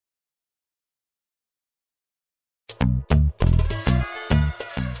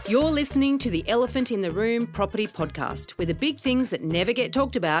You're listening to the Elephant in the Room Property Podcast, where the big things that never get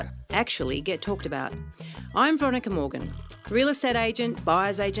talked about actually get talked about. I'm Veronica Morgan, real estate agent,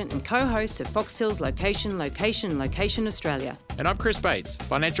 buyer's agent and co-host of Foxtel's Location Australia. And I'm Chris Bates,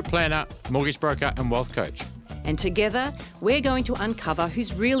 financial planner, mortgage broker and wealth coach. And together, we're going to uncover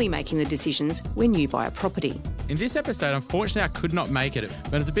who's really making the decisions when you buy a property. In this episode, unfortunately, I could not make it,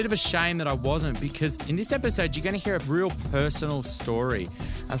 but it's a bit of a shame that I wasn't, because in this episode, you're going to hear a real personal story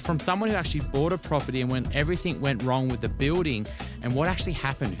from someone who actually bought a property and when everything went wrong with the building and what actually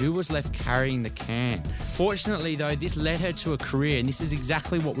happened, who was left carrying the can. Fortunately, though, this led her to a career, and this is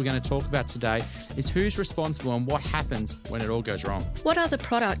exactly what we're going to talk about today, is who's responsible and what happens when it all goes wrong. What other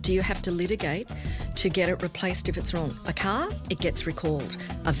product do you have to litigate to get it replaced if it's wrong? A car, it gets recalled.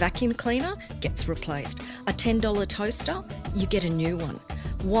 A vacuum cleaner gets replaced. A $10 toaster, you get a new one.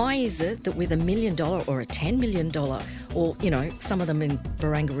 Why is it that with $1 million or a $10 million, or, you know, some of them in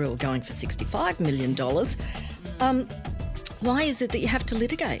Barangaroo are going for $65 million, why is it that you have to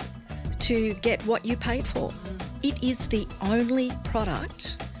litigate to get what you paid for? It is the only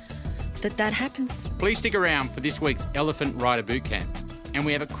product that happens. Please stick around for this week's Elephant Rider Bootcamp. And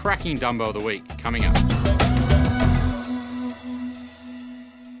we have a cracking Dumbo of the Week coming up.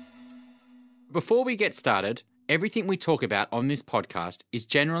 Before we get started, everything we talk about on this podcast is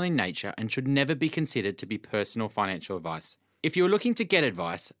general in nature and should never be considered to be personal financial advice. If you're looking to get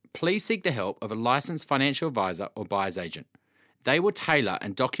advice, please seek the help of a licensed financial advisor or buyer's agent. They will tailor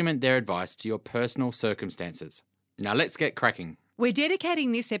and document their advice to your personal circumstances. Now let's get cracking. We're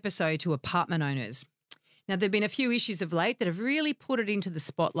dedicating this episode to apartment owners. Now, there have been a few issues of late that have really put it into the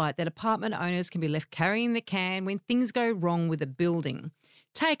spotlight that apartment owners can be left carrying the can when things go wrong with a building.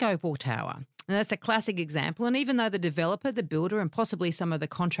 Take Opal Tower. And that's a classic example. And even though the developer, the builder, and possibly some of the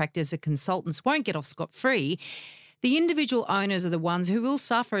contractors and consultants won't get off scot-free, the individual owners are the ones who will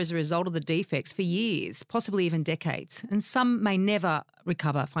suffer as a result of the defects for years, possibly even decades, and some may never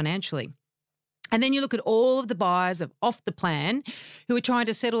recover financially. And then you look at all of the buyers of off the plan who are trying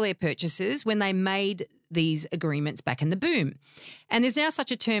to settle their purchases when they made these agreements back in the boom. And there's now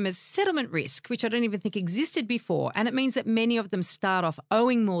such a term as settlement risk, which I don't even think existed before. And it means that many of them start off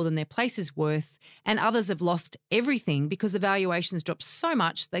owing more than their place is worth, and others have lost everything because the valuations dropped so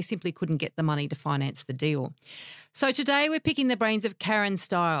much they simply couldn't get the money to finance the deal. So today we're picking the brains of Karen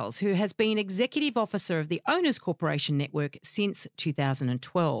Stiles, who has been Executive Officer of the Owners Corporation Network since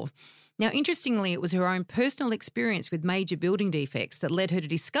 2012. Now, interestingly, it was her own personal experience with major building defects that led her to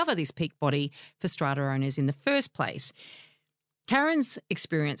discover this peak body for strata owners in the first place. Karen's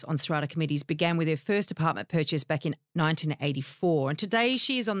experience on strata committees began with her first apartment purchase back in 1984, and today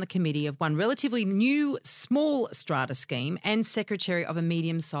she is on the committee of one relatively new small strata scheme and secretary of a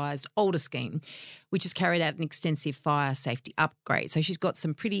medium-sized older scheme, which has carried out an extensive fire safety upgrade. So she's got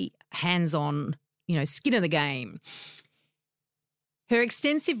some pretty hands-on, skin in the game. Her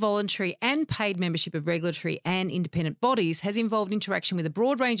extensive voluntary and paid membership of regulatory and independent bodies has involved interaction with a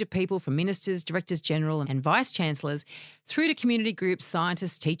broad range of people, from ministers, directors general and vice-chancellors through to community groups,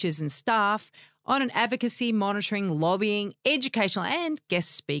 scientists, teachers and staff on an advocacy, monitoring, lobbying, educational and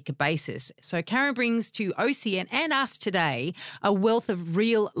guest speaker basis. So Karen brings to OCN and us today a wealth of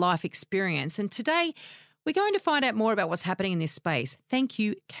real-life experience. And today we're going to find out more about what's happening in this space. Thank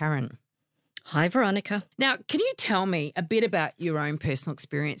you, Karen. Hi, Veronica. Now, can you tell me a bit about your own personal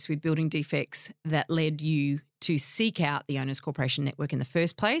experience with building defects that led you to seek out the Owners Corporation Network in the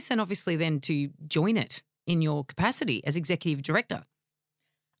first place, and obviously then to join it in your capacity as Executive Director?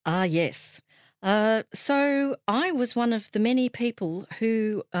 Yes. So I was one of the many people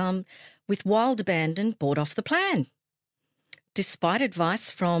who, with wild abandon, bought off the plan. Despite advice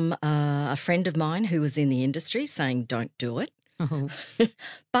from a friend of mine who was in the industry saying don't do it. Oh.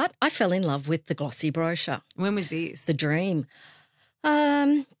 But I fell in love with the glossy brochure. When was this? The dream.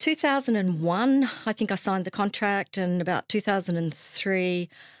 2001, I think I signed the contract, and about 2003,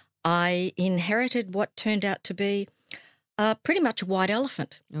 I inherited what turned out to be pretty much a white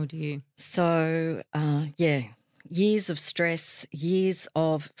elephant. Oh, dear. So, years of stress, years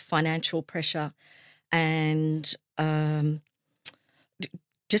of financial pressure, and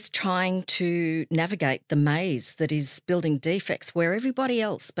just trying to navigate the maze that is building defects where everybody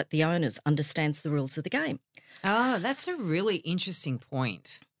else but the owners understands the rules of the game. Oh, that's a really interesting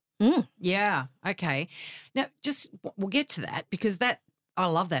point. Yeah, okay. Now, we'll get to that, because I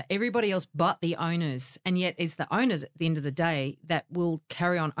love that. Everybody else but the owners, and yet it's the owners at the end of the day that will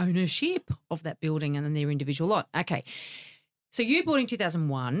carry on ownership of that building and then their individual lot. Okay. So you bought in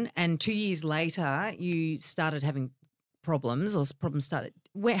 2001, and 2 years later you started having problems, or problems started.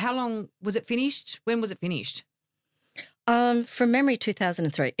 How long was it finished? When was it finished? From memory,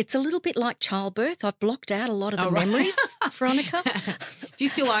 2003. It's a little bit like childbirth. I've blocked out a lot of the right. memories, Veronica. Do you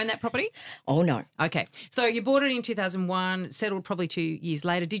still own that property? Oh, no. Okay. So you bought it in 2001, settled probably 2 years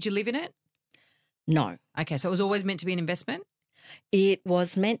later. Did you live in it? No. Okay. So it was always meant to be an investment? It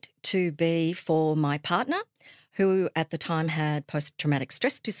was meant to be for my partner, who at the time had post-traumatic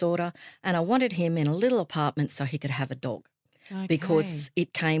stress disorder, and I wanted him in a little apartment so he could have a dog. Okay. Because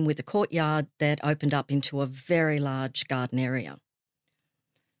it came with a courtyard that opened up into a very large garden area.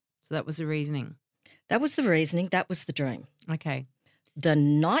 So that was the reasoning. That was the reasoning. That was the dream. Okay. The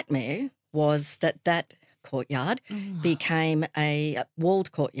nightmare was that courtyard became a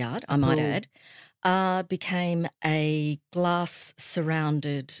walled courtyard, I might add, became a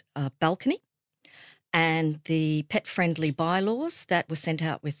glass-surrounded balcony, and the pet-friendly bylaws that were sent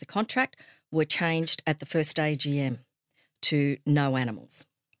out with the contract were changed at the first AGM to no animals.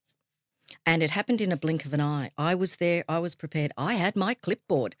 And it happened in a blink of an eye. I was there. I was prepared. I had my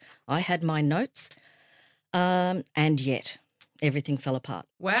clipboard. I had my notes. And yet everything fell apart.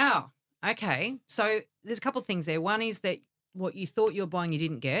 Wow. Okay. So there's a couple of things there. One is that what you thought you were buying you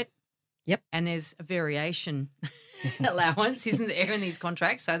didn't get. Yep. And there's a variation allowance, isn't there, in these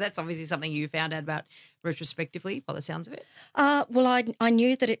contracts? So that's obviously something you found out about retrospectively by the sounds of it. Well, I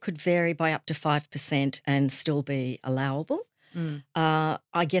knew that it could vary by up to 5% and still be allowable.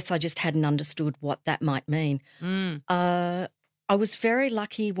 I guess I just hadn't understood what that might mean. I was very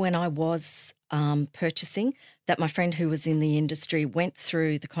lucky when I was purchasing that my friend who was in the industry went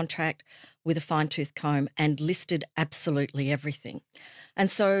through the contract with a fine-tooth comb and listed absolutely everything. And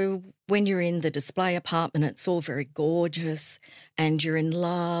so when you're in the display apartment, it's all very gorgeous and you're in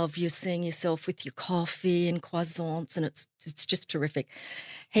love, you're seeing yourself with your coffee and croissants and it's just terrific.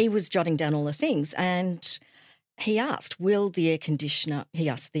 He was jotting down all the things and he asked, he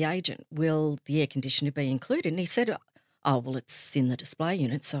asked the agent, will the air conditioner be included? And he said, oh, well, it's in the display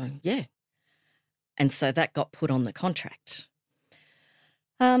unit, so yeah. And so that got put on the contract.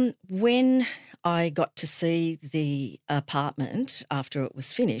 When I got to see the apartment after it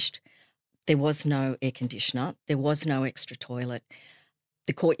was finished, there was no air conditioner, there was no extra toilet.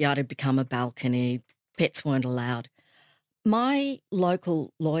 The courtyard had become a balcony, pets weren't allowed. My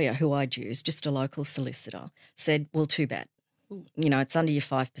local lawyer who I'd used, just a local solicitor, said, well, too bad. You know, it's under your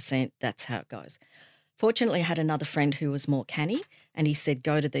 5%, that's how it goes. Fortunately, I had another friend who was more canny and he said,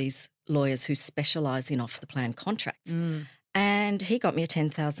 go to these lawyers who specialise in off-the-plan contracts. And he got me a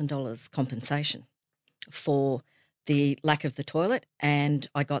 $10,000 compensation for the lack of the toilet and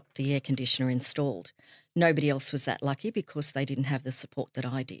I got the air conditioner installed. Nobody else was that lucky because they didn't have the support that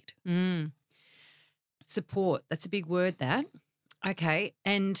I did. Support, that's a big word, that. Okay.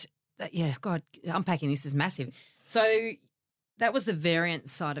 And God, unpacking this is massive. So that was the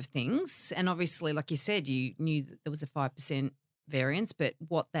variance side of things. And obviously, like you said, you knew that there was a 5% variance, but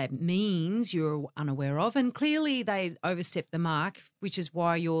what that means you're unaware of. And clearly they overstepped the mark, which is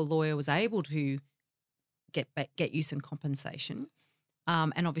why your lawyer was able to get you some compensation.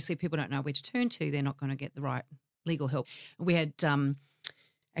 And obviously people don't know where to turn to. They're not going to get the right legal help. We had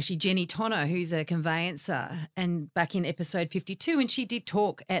actually Jenny Tonner, who's a conveyancer, and back in episode 52, and she did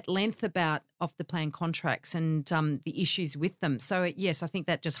talk at length about off-the-plan contracts and the issues with them. So, yes, I think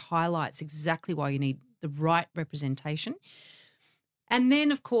that just highlights exactly why you need the right representation. And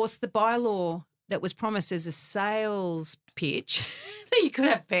then, of course, the bylaw that was promised as a sales pitch that you could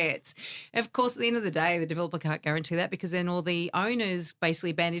have pets. Of course, at the end of the day, the developer can't guarantee that because then all the owners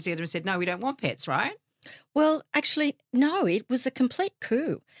basically banded together and said, no, we don't want pets, right? Well, actually, no, it was a complete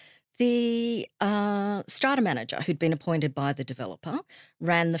coup. The strata manager who'd been appointed by the developer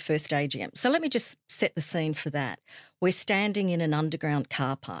ran the first AGM. So let me just set the scene for that. We're standing in an underground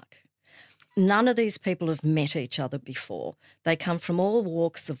car park. None of these people have met each other before. They come from all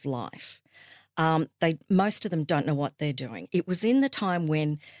walks of life. Most of them don't know what they're doing. It was in the time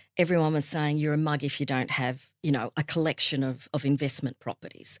when everyone was saying you're a mug if you don't have, a collection of investment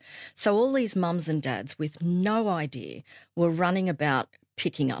properties. So all these mums and dads with no idea were running about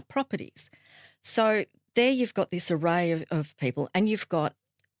picking up properties. So there you've got this array of people and you've got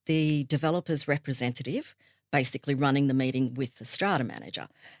the developer's representative basically running the meeting with the strata manager.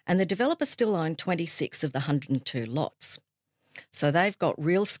 And the developer still owned 26 of the 102 lots. So they've got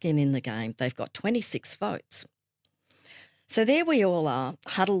real skin in the game. They've got 26 votes. So there we all are,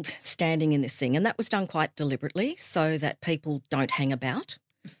 huddled, standing in this thing. And that was done quite deliberately so that people don't hang about.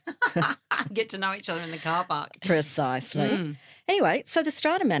 Get to know each other in the car park. Precisely. Anyway, so the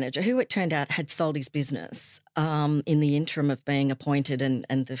strata manager, who it turned out had sold his business in the interim of being appointed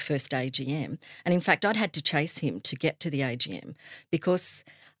and the first AGM. And in fact, I'd had to chase him to get to the AGM because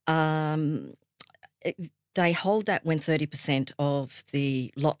they hold that when 30% of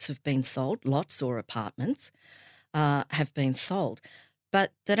the lots have been sold, lots or apartments have been sold.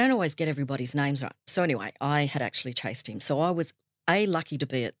 But they don't always get everybody's names right. So anyway, I had actually chased him. So I was A, lucky to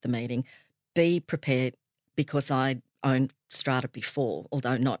be at the meeting, B, prepared because I'd owned strata before,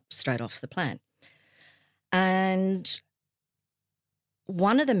 although not straight off the plan. And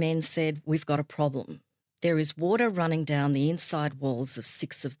one of the men said, we've got a problem. There is water running down the inside walls of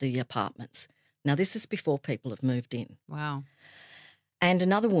 6 of the apartments. Now, this is before people have moved in. Wow. And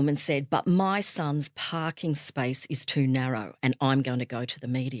another woman said, but my son's parking space is too narrow and I'm going to go to the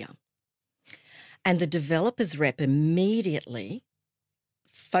media. And the developer's rep immediately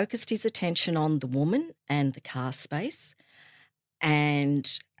focused his attention on the woman and the car space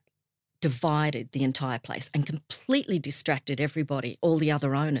and divided the entire place and completely distracted everybody, all the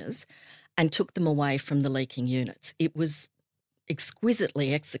other owners, and took them away from the leaking units. It was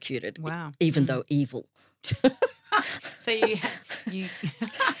exquisitely executed, Wow. even though evil. So you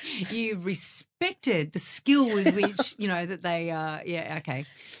you respected the skill with which, that they okay.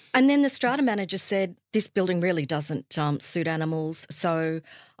 And then the strata manager said, this building really doesn't suit animals, so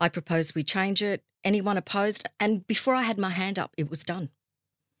I propose we change it. Anyone opposed? And before I had my hand up, it was done.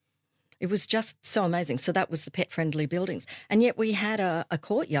 It was just so amazing. So that was the pet-friendly buildings. And yet we had a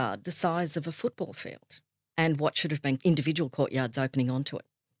courtyard the size of a football field and what should have been individual courtyards opening onto it.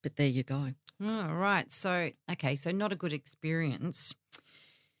 But there you go. Oh, right. So, okay, so not a good experience.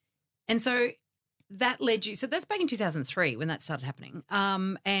 And so that led you – so that's back in 2003 when that started happening.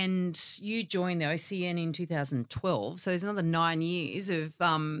 And you joined the OCN in 2012. So there's another 9 years of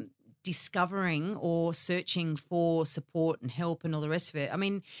discovering or searching for support and help and all the rest of it. I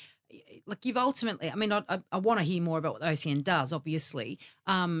mean – like you've ultimately, I mean, I want to hear more about what the OCN does, obviously.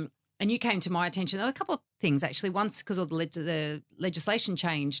 And you came to my attention. There were a couple of things, actually. Once because of the legislation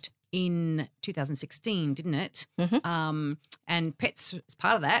changed in 2016, didn't it? Mm-hmm. And pets is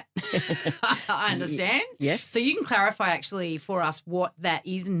part of that, I understand. Yes. So you can clarify actually for us what that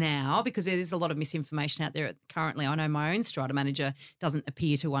is now, because there is a lot of misinformation out there currently. I know my own strata manager doesn't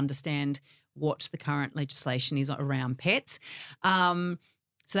appear to understand what the current legislation is around pets.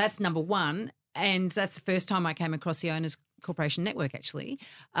 So that's number one, and that's the first time I came across the Owners Corporation Network, actually.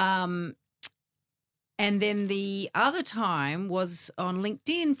 And then the other time was on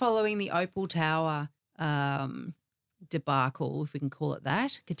LinkedIn following the Opal Tower debacle, if we can call it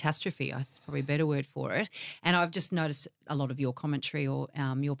that, catastrophe. That's probably a better word for it. And I've just noticed a lot of your commentary or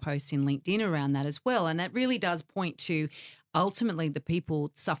your posts in LinkedIn around that as well. And that really does point to ultimately the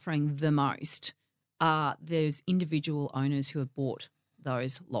people suffering the most are those individual owners who have bought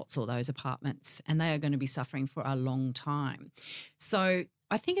those lots or those apartments, and they are going to be suffering for a long time. So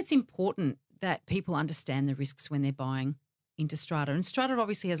I think it's important that people understand the risks when they're buying into strata. And strata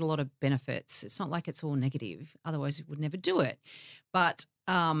obviously has a lot of benefits. It's not like it's all negative. Otherwise, you would never do it. But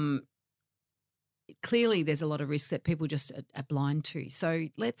clearly there's a lot of risks that people just are blind to. So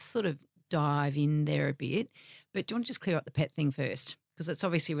let's sort of dive in there a bit. But do you want to just clear up the pet thing first? Because it's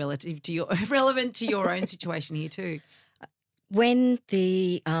obviously relevant to your own situation here too. When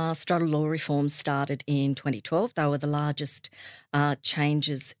the strata law reforms started in 2012, they were the largest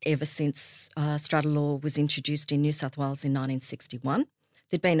changes ever since strata law was introduced in New South Wales in 1961.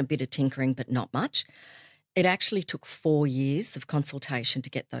 There'd been a bit of tinkering, but not much. It actually took 4 years of consultation to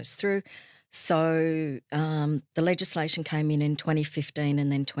get those through. So the legislation came in 2015 and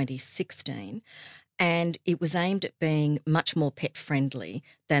then 2016, and it was aimed at being much more pet-friendly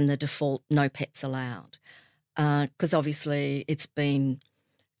than the default no pets allowed. Because obviously it's been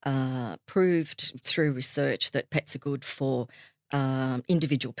proved through research that pets are good for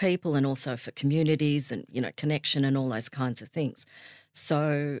individual people and also for communities and, connection and all those kinds of things.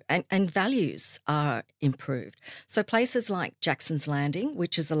 So, and values are improved. So places like Jackson's Landing,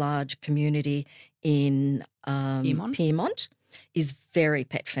 which is a large community in Pyrmont, is very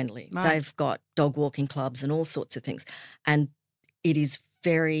pet friendly. Right. They've got dog walking clubs and all sorts of things. And it is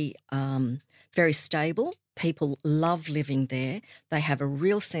very, very stable. People love living there. They have a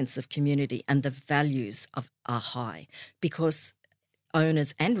real sense of community and the values are high because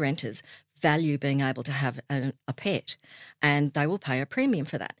owners and renters value being able to have a pet, and they will pay a premium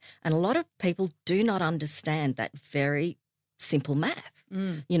for that. And a lot of people do not understand that very simple math,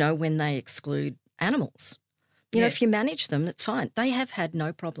 when they exclude animals. If you manage them, it's fine. They have had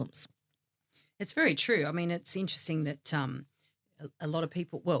no problems. It's very true. I mean, it's interesting that a lot of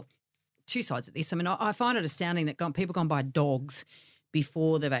people, well, two sides of this. I mean, I find it astounding that people go and buy dogs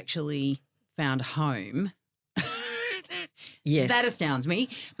before they've actually found a home. Yes. That astounds me.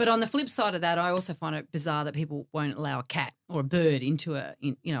 But on the flip side of that, I also find it bizarre that people won't allow a cat or a bird into a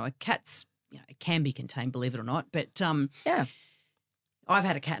cat's it can be contained, believe it or not. But Yeah. I've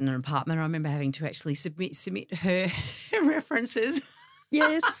had a cat in an apartment. I remember having to actually submit her references.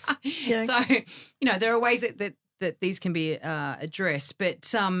 Yes. Yeah. So, there are ways that these can be addressed,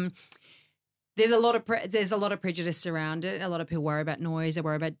 but there's a lot of prejudice around it. A lot of people worry about noise. They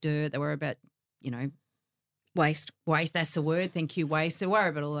worry about dirt. They worry about Waste. waste. That's the word. Thank you, waste. They worry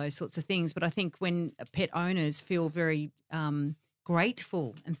about all those sorts of things. But I think when pet owners feel very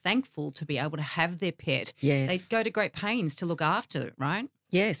grateful and thankful to be able to have their pet, Yes. they go to great pains to look after it, right?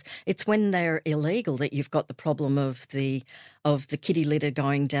 Yes, it's when they're illegal that you've got the problem of the kitty litter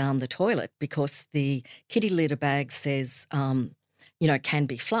going down the toilet, because the kitty litter bag says, can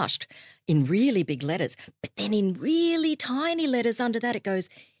be flushed in really big letters, but then in really tiny letters under that it goes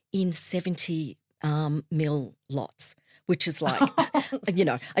in 70 mil lots, which is like,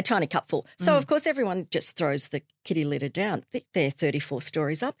 a tiny cupful. So, of course, everyone just throws the kitty litter down. They're 34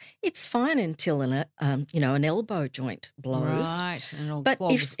 stories up. It's fine until an elbow joint blows. Right. And it all But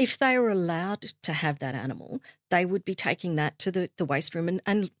clogs. if they were allowed to have that animal, they would be taking that to the waste room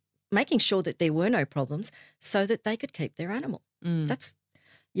and making sure that there were no problems so that they could keep their animal. It's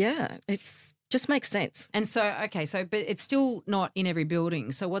just makes sense. And so, but it's still not in every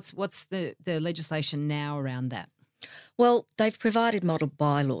building. So what's the legislation now around that? Well, they've provided model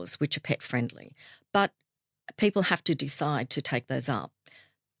bylaws which are pet friendly, but people have to decide to take those up.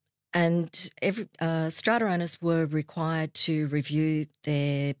 And strata owners were required to review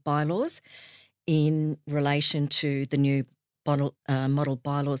their bylaws in relation to the new model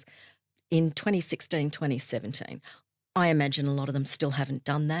bylaws in 2016, 2017. I imagine a lot of them still haven't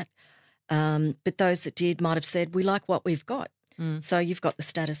done that. But those that did might have said, we like what we've got. So you've got the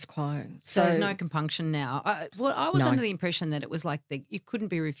status quo. So there's no compunction now. I was No. under the impression that it was like you couldn't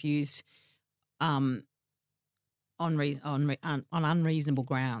be refused on unreasonable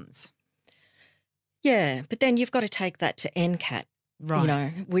grounds. Yeah, but then you've got to take that to NCAT,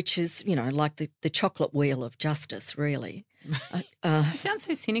 Right. which is, like the chocolate wheel of justice, really. You sound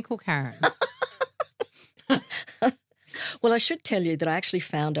so cynical, Karen. Well, I should tell you that I actually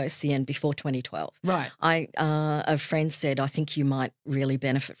found OCN before 2012. Right. A friend said, I think you might really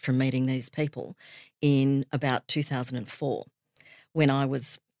benefit from meeting these people in about 2004, when I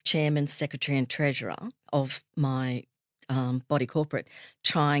was chairman, secretary and treasurer of my body corporate,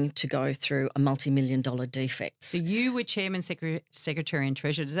 trying to go through a multi-million-dollar defects. So you were chairman, secretary and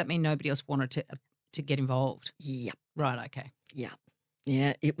treasurer. Does that mean nobody else wanted to get involved? Yep. Right, okay.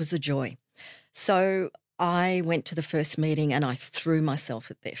 Yeah, it was a joy. So I went to the first meeting and I threw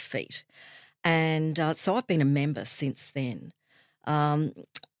myself at their feet. And so I've been a member since then. And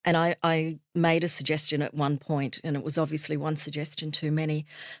I made a suggestion at one point, and it was obviously one suggestion too many,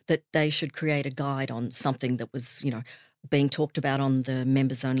 that they should create a guide on something that was, being talked about on the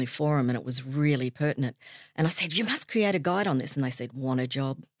members-only forum, and it was really pertinent. And I said, you must create a guide on this. And they said, want a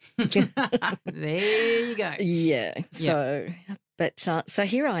job? There you go. Yeah. So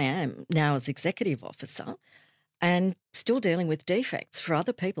here I am now as executive officer and still dealing with defects for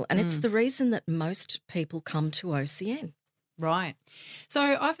other people. And it's the reason that most people come to OCN. Right.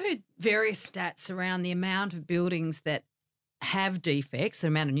 So I've heard various stats around the amount of buildings that have defects, the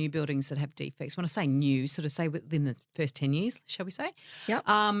amount of new buildings that have defects. When I say new, sort of say within the first 10 years, shall we say? Yep.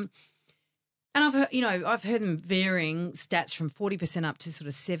 And I've heard them varying stats from 40% up to sort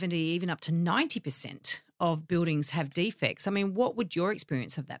of 70, even up to 90% of buildings have defects. I mean, what would your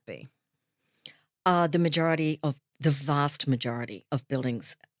experience of that be? The vast majority of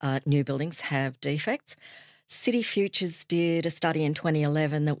buildings, new buildings, have defects. City Futures did a study in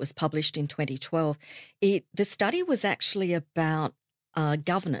 2011 that was published in 2012. The study was actually about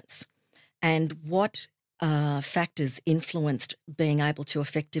governance and what factors influenced being able to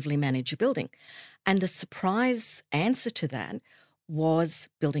effectively manage a building. And the surprise answer to that was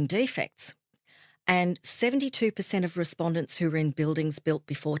building defects. And 72% of respondents who were in buildings built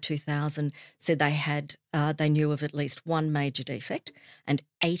before 2000 said they knew of at least one major defect, and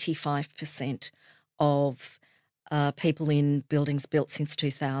 85% of people in buildings built since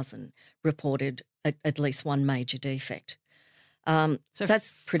 2000 reported at least one major defect. So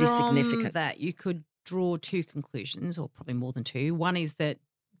that's pretty significant. From that, you could draw two conclusions, or probably more than two. One is that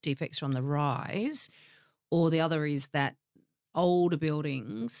defects are on the rise, or the other is that older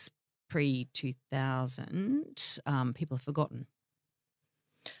buildings pre-2000, people have forgotten.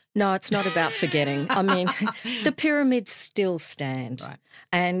 No, it's not about forgetting. I mean, the pyramids still stand. Right.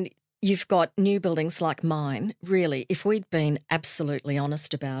 And you've got new buildings like mine. Really, if we'd been absolutely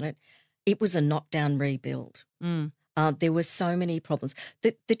honest about it, it was a knockdown rebuild. There were so many problems.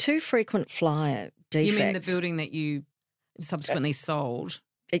 The two frequent flyer defects. You mean the building that you subsequently sold?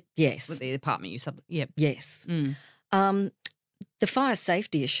 Yes. With the apartment you yep. Yes. Mm. The fire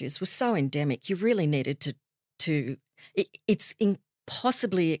safety issues were so endemic. You really needed it's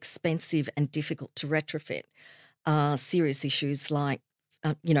impossibly expensive and difficult to retrofit serious issues like,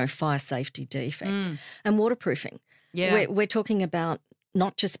 fire safety defects and waterproofing. Yeah. We're talking about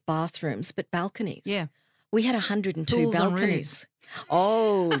not just bathrooms but balconies. Yeah. We had 102 Pools on balconies. roofs.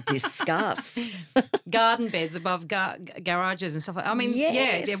 Oh, discuss. Garden beds above garages and stuff like that. I mean,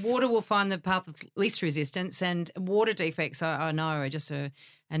 Yes. yeah, water will find the path of least resistance, and water defects, I know, are just a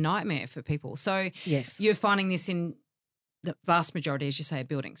nightmare for people. So Yes. you're finding this in the vast majority, as you say, of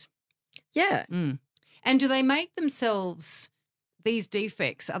buildings. Yeah. Mm. And do they make themselves, these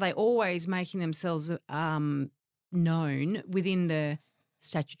defects, are they always making themselves known within the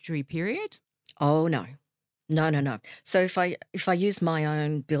statutory period? Oh, no. No. So if I use my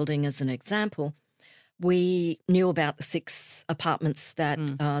own building as an example, we knew about the 6 apartments that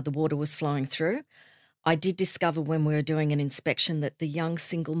the water was flowing through. I did discover when we were doing an inspection that the young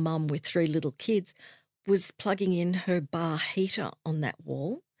single mum with 3 little kids was plugging in her bar heater on that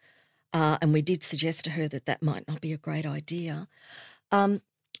wall. And we did suggest to her that that might not be a great idea. But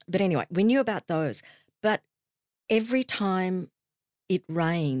anyway, we knew about those. But every time it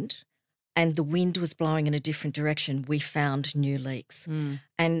rained and the wind was blowing in a different direction, we found new leaks.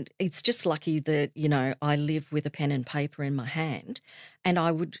 And it's just lucky that, I live with a pen and paper in my hand and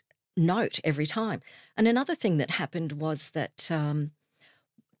I would note every time. And another thing that happened was that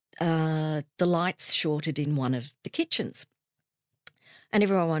the lights shorted in one of the kitchens. And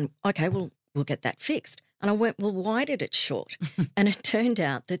everyone went, okay, well, we'll get that fixed. And I went, well, why did it short? And it turned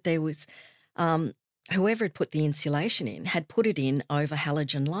out that there was whoever had put the insulation in had put it in over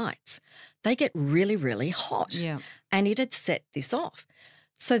halogen lights. They get really, really hot. Yeah. And it had set this off.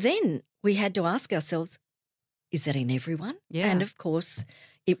 So then we had to ask ourselves, is that in everyone? Yeah. And of course,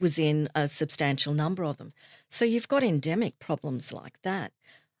 it was in a substantial number of them. So you've got endemic problems like that.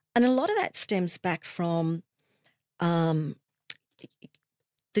 And a lot of that stems back from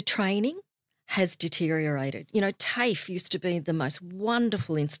the training has deteriorated. TAFE used to be the most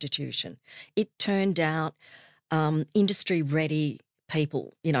wonderful institution. It turned out industry-ready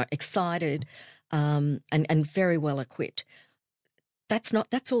people, excited and very well equipped. That's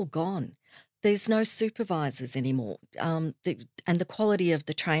all gone. There's no supervisors anymore. And the quality of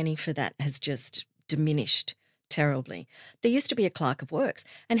the training for that has just diminished terribly. There used to be a clerk of works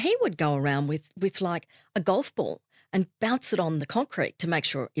and he would go around with like a golf ball and bounce it on the concrete to make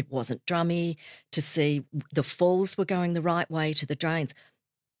sure it wasn't drummy, to see the falls were going the right way to the drains.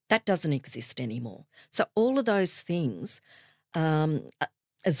 That doesn't exist anymore. So all of those things as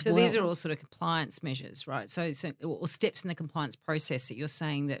well. So these are all sort of compliance measures, right? So or steps in the compliance process that you're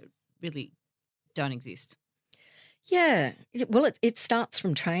saying that really don't exist. Yeah. Well, it starts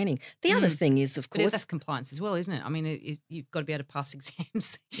from training. The other thing is, of course, that's compliance as well, isn't it? I mean, you've got to be able to pass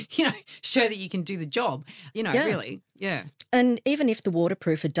exams, show that you can do the job, really. Yeah. And even if the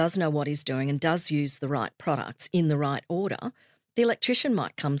waterproofer does know what he's doing and does use the right products in the right order, the electrician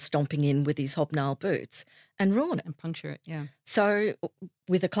might come stomping in with his hobnail boots and ruin it. And puncture it, yeah. So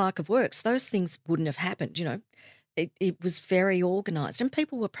with a clerk of works, those things wouldn't have happened, It was very organised and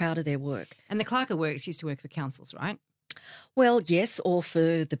people were proud of their work. And the clerk of works used to work for councils, right? Well, yes, or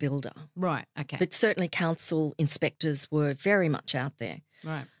for the builder. Right, okay. But certainly council inspectors were very much out there.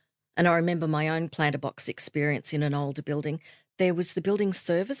 Right. And I remember my own planter box experience in an older building. There was the Building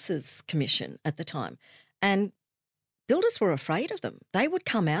Services Commission at the time and builders were afraid of them. They would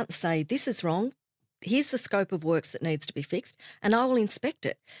come out and say, this is wrong. Here's the scope of works that needs to be fixed and I will inspect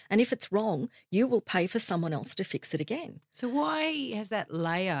it. And if it's wrong, you will pay for someone else to fix it again. So why has that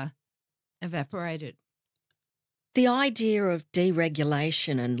layer evaporated? The idea of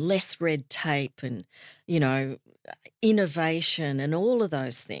deregulation and less red tape and, innovation and all of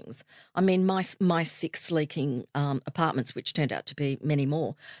those things. I mean, my 6 leaking apartments, which turned out to be many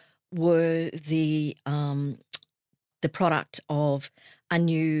more, were the product of a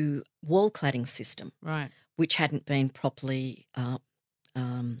new wall cladding system, right, which hadn't been properly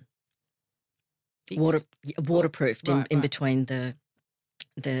Fixed. waterproofed Right, in right. between the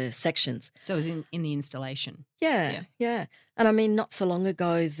sections. So it was in the installation. Yeah. And I mean, not so long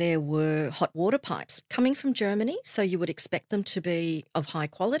ago, there were hot water pipes coming from Germany, so you would expect them to be of high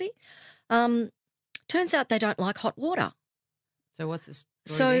quality. Turns out they don't like hot water. So what's this?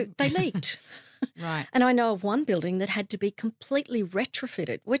 So they leaked. Right. And I know of one building that had to be completely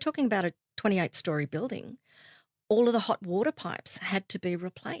retrofitted. We're talking about a 28-storey building. All of the hot water pipes had to be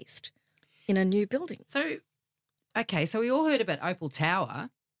replaced in a new building. So, okay, so we all heard about Opal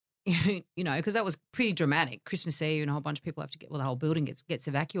Tower. because that was pretty dramatic. Christmas Eve and a whole bunch of people have to the whole building gets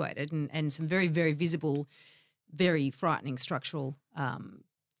evacuated, and some very, very visible, very frightening structural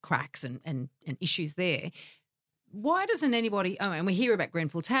cracks and issues there. Why doesn't anybody? Oh, and we hear about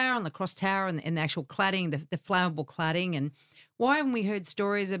Grenfell Tower and the Cross Tower and the actual cladding, the flammable cladding, and why haven't we heard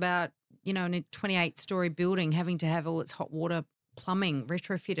stories about in a 28-story building having to have all its hot water plumbing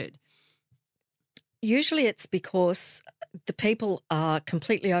retrofitted? Usually it's because the people are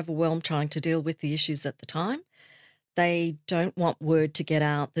completely overwhelmed trying to deal with the issues at the time. They don't want word to get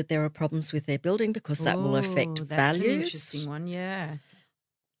out that there are problems with their building because that will affect Oh, that's an values. interesting one, yeah.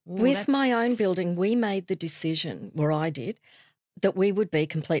 Ooh, With my own building, we made the decision, or I did, that we would be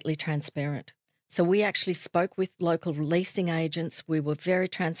completely transparent. So we actually spoke with local leasing agents. We were very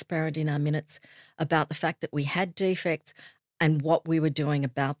transparent in our minutes about the fact that we had defects and what we were doing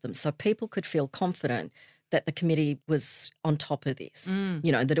about them. So people could feel confident that the committee was on top of this,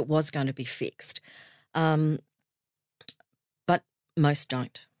 that it was going to be fixed. But most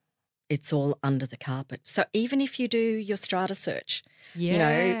don't. It's all under the carpet. So even if you do your strata search,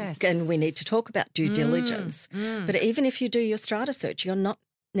 yes, and we need to talk about due diligence, but even if you do your strata search, you're not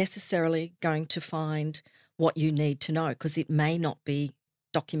necessarily going to find what you need to know because it may not be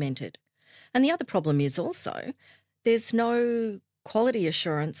documented. And the other problem is also there's no quality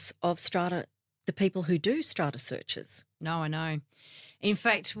assurance of the people who do strata searches. No, I know. In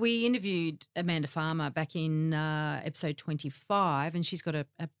fact, we interviewed Amanda Farmer back in episode 25, and she's got a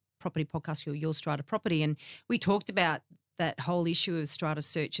property podcast called Your Strata Property, and we talked about that whole issue of strata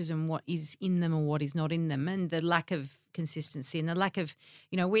searches and what is in them and what is not in them, and the lack of consistency and the lack of,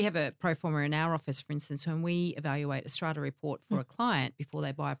 we have a pro forma in our office, for instance, when we evaluate a strata report for a client before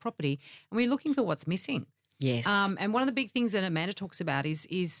they buy a property, and we're looking for what's missing. Yes. And one of the big things that Amanda talks about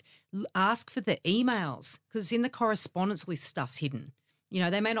is ask for the emails, because in the correspondence all this stuff's hidden.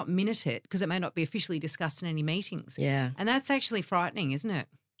 They may not minute it because it may not be officially discussed in any meetings. Yeah. And that's actually frightening, isn't it?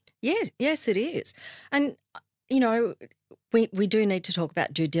 Yes, it is. And, we do need to talk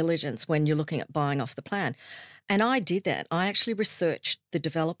about due diligence when you're looking at buying off the plan. And I did that. I actually researched the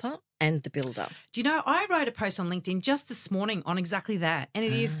developer and the builder. Do you know, I wrote a post on LinkedIn just this morning on exactly that. And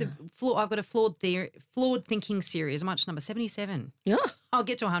it is I've got a flawed thinking series, much number 77. Oh. I'll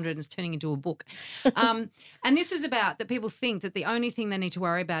get to 100 and it's turning into a book. And this is about that people think that the only thing they need to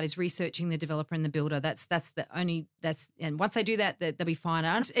worry about is researching the developer and the builder. And once they do that, they'll be fine.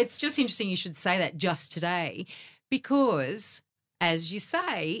 And it's just interesting you should say that just today because, as you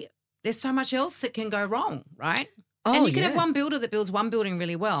say, there's so much else that can go wrong, right? Oh, and you can have one builder that builds one building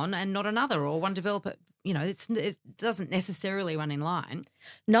really well and not another, or one developer, it doesn't necessarily run in line.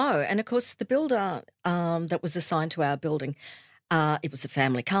 No, and of course the builder that was assigned to our building, it was a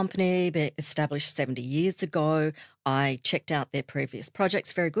family company, established 70 years ago. I checked out their previous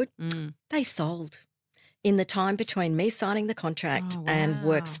projects, very good. They sold. In the time between me signing the contract and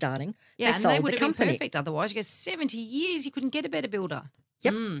work starting, they sold and they would the have company. been perfect otherwise. You go 70 years, you couldn't get a better builder.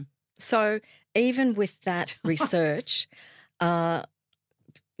 Yep. So even with that research, it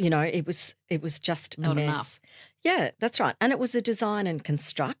was just Not a mess. enough. Yeah, that's right. And it was a design and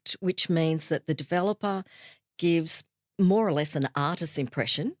construct, which means that the developer gives more or less an artist's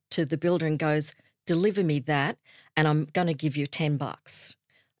impression to the builder and goes, deliver me that and I'm going to give you $10.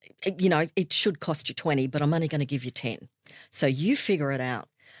 It should cost you 20, but I'm only going to give you 10. So you figure it out.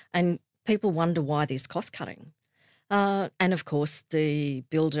 And people wonder why there's cost cutting. And of course, the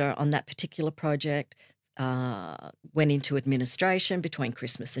builder on that particular project went into administration between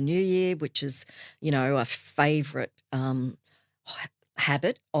Christmas and New Year, which is, a favourite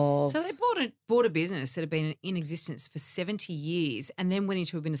habit of. So they bought a business that had been in existence for 70 years and then went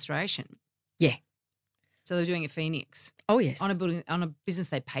into administration. Yeah. So they were doing it Phoenix. Oh, yes. On a business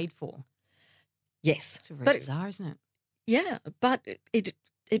they paid for. Yes. It's very bizarre, isn't it? Yeah, but it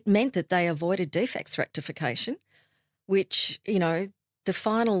meant that they avoided defects rectification, which, the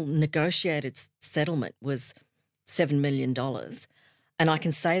final negotiated settlement was $7 million. And I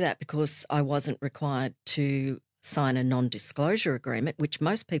can say that because I wasn't required to sign a non-disclosure agreement, which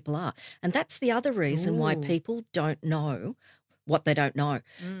most people are. And that's the other reason why people don't know what they don't know,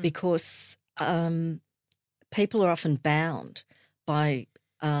 because people are often bound by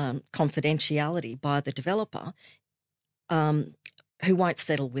confidentiality by the developer who won't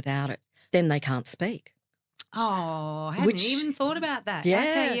settle without it. Then they can't speak. Oh, I hadn't even thought about that. Yeah,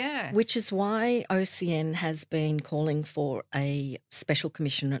 okay, yeah. Which is why OCN has been calling for a special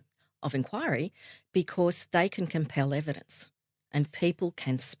commission of inquiry, because they can compel evidence and people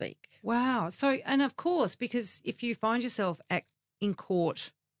can speak. Wow. So, and of course, because if you find yourself in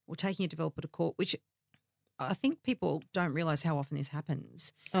court or taking a developer to court, which I think people don't realise how often this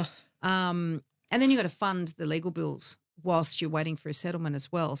happens. Oh, And then you've got to fund the legal bills whilst you're waiting for a settlement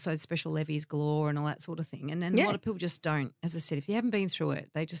as well. So special levies galore and all that sort of thing. And then a Yeah. lot of people just don't, as I said, if they haven't been through it,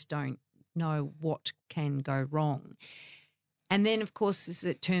 they just don't know what can go wrong. And then, of course,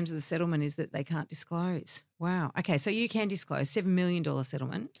 the terms of the settlement is that they can't disclose. Wow. Okay, so you can disclose $7 million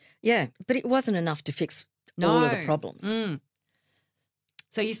settlement. yeah, but it wasn't enough to fix all of the problems.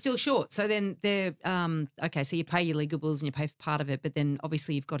 So you're still short. So then they're okay. So you pay your legal bills and you pay for part of it, but then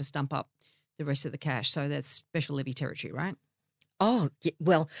obviously you've got to stump up the rest of the cash. So that's special levy territory, right? Oh, yeah,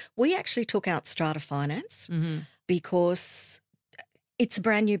 well, we actually took out strata finance because it's a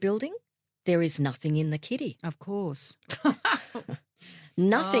brand new building. There is nothing in the kitty. Of course.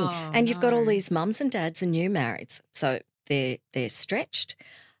 Nothing. Oh, And you've got all no. these mums and dads and new marrieds. So they're stretched.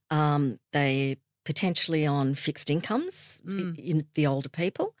 They potentially on fixed incomes in the older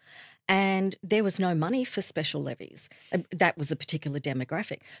people. And there was no money for special levies. That was a particular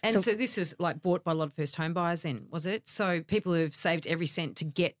demographic. And so this is like bought by a lot of first home buyers then, was it? So people who've saved every cent to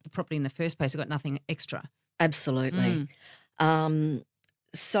get the property in the first place have got nothing extra. Absolutely.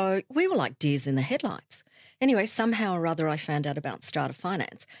 So we were like deers in the headlights. Anyway, somehow or other I found out about strata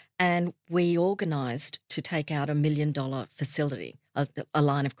finance and we organised to take out $1 million facility, a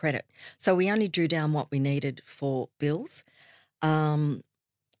line of credit. So we only drew down what we needed for bills.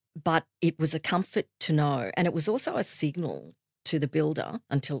 But it was a comfort to know, and it was also a signal to the builder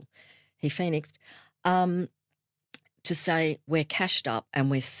until he phoenixed, to say we're cashed up and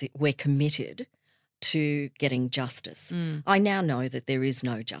we're committed to getting justice. I now know that there is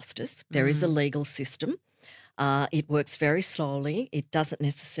no justice. There is a legal system. It works very slowly. It doesn't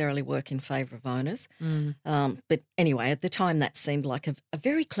necessarily work in favour of owners. But anyway, at the time that seemed like a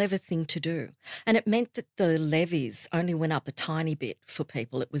very clever thing to do. And it meant that the levies only went up a tiny bit for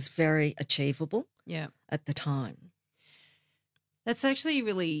people. It was very achievable at the time. That's actually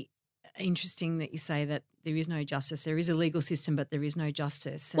really interesting that you say that there is no justice. There is a legal system, but there is no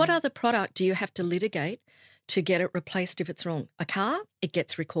justice. What other product do you have to litigate to get it replaced if it's wrong? A car, it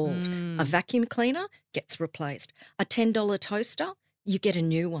gets recalled. A vacuum cleaner gets replaced. A $10 toaster, you get a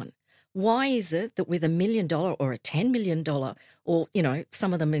new one. Why is it that with $1 million or a $10 million or, you know,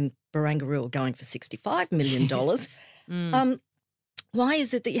 some of them in Barangaroo are going for $65 million, why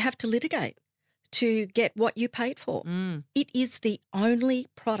is it that you have to litigate to get what you paid for? It is the only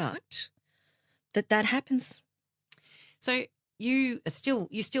product that happens. So you still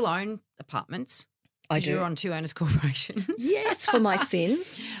own apartments. I do. You're on two owners' corporations. Yes, for my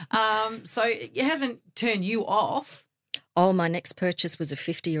sins. So it hasn't turned you off. Oh, my next purchase was a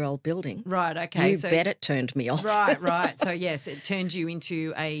 50-year-old building. Right, okay. You bet it turned me off. Right. So, yes, it turned you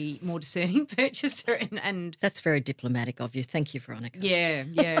into a more discerning purchaser. And That's very diplomatic of you. Thank you, Veronica.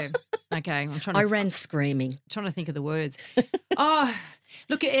 Yeah. Okay, I ran screaming. Trying to think of the words. Oh,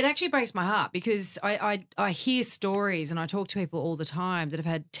 look, it actually breaks my heart because I hear stories and I talk to people all the time that have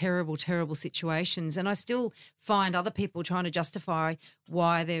had terrible, terrible situations, and I still find other people trying to justify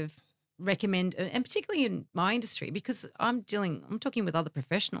why they've recommend, and particularly in my industry, because I'm talking with other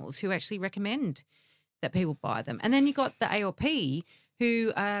professionals who actually recommend that people buy them. And then you've got the ALP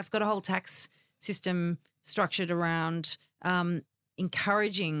who have got a whole tax system structured around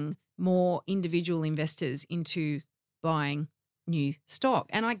encouraging more individual investors into buying new stock.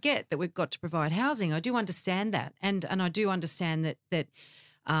 And I get that we've got to provide housing. I do understand that. And I do understand that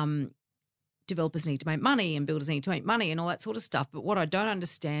developers need to make money and builders need to make money and all that sort of stuff. But what I don't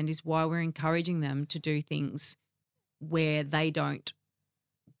understand is why we're encouraging them to do things where they don't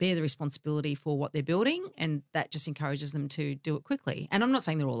bear the responsibility for what they're building, and that just encourages them to do it quickly. And I'm not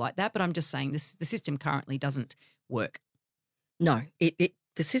saying they're all like that, but I'm just saying the system currently doesn't work. No,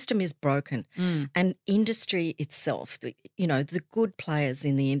 the system is broken. And industry itself, you know, the good players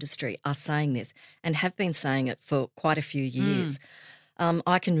in the industry are saying this and have been saying it for quite a few years.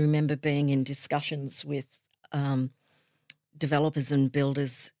 I can remember being in discussions with developers and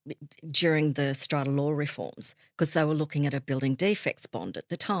builders during the strata law reforms because they were looking at a building defects bond at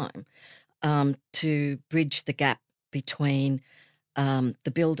the time to bridge the gap between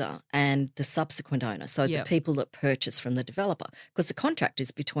the builder and the subsequent owner, so the people that purchase from the developer, because the contract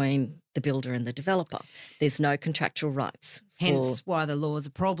is between the builder and the developer. There's no contractual rights. Hence why the law is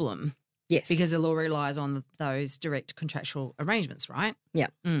a problem. Yes. Because the law relies on those direct contractual arrangements, right? Yeah.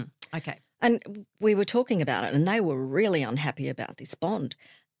 Okay. And we were talking about it and they were really unhappy about this bond.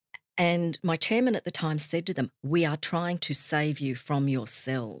 And my chairman at the time said to them, "We are trying to save you from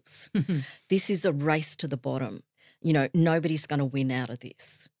yourselves. This is a race to the bottom. You know, nobody's going to win out of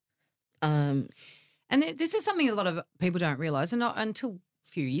this." And this is something a lot of people don't realise, and not until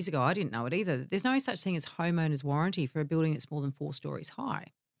few years ago, I didn't know it either. There's no such thing as homeowner's warranty for a building that's more than 4 stories high.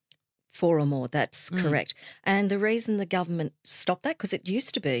 4 or more, that's Mm. correct. And the reason the government stopped that, because it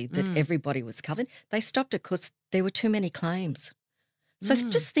used to be that everybody was covered, they stopped it because there were too many claims. So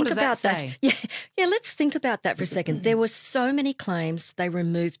just What think does that about that. say? Yeah, let's think about that for a second. There were so many claims, they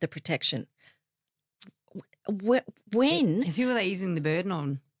removed the protection. When? Who are they easing the burden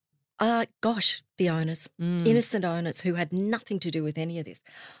on? Gosh, the owners, innocent owners who had nothing to do with any of this.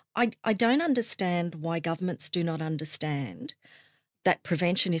 I don't understand why governments do not understand that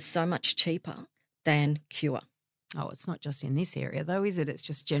prevention is so much cheaper than cure. Oh, it's not just in this area though, is it? It's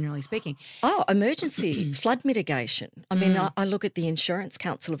just generally speaking. Oh, emergency flood mitigation. I mean, I look at the Insurance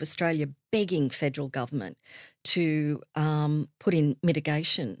Council of Australia begging federal government to put in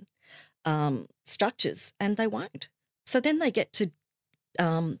mitigation structures, and they won't. So then they get to,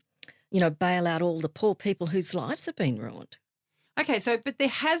 bail out all the poor people whose lives have been ruined. Okay, but there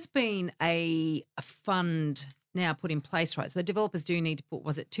has been a fund now put in place, right? So the developers do need to put,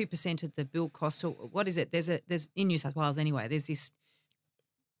 was it 2% of the build cost, or what is it? There's in New South Wales anyway. There's this.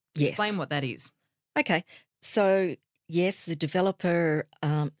 Yes. Explain what that is. Okay, so yes, the developer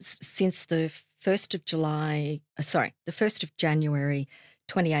since the 1st of the 1st of January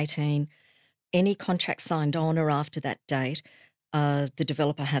 2018, any contract signed on or after that date, the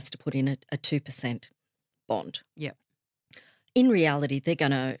developer has to put in a 2% bond. Yep. In reality, they're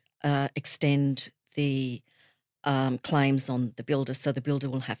going to extend the claims on the builder, so the builder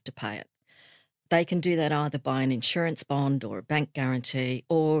will have to pay it. They can do that either by an insurance bond or a bank guarantee,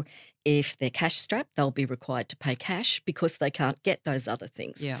 or if they're cash strapped, they'll be required to pay cash because they can't get those other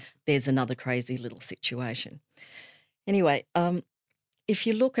things. Yeah. There's another crazy little situation. Anyway, if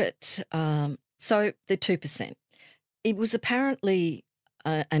you look at, so the 2%, it was apparently,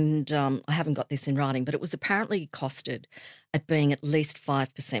 and I haven't got this in writing, but it was apparently costed at being at least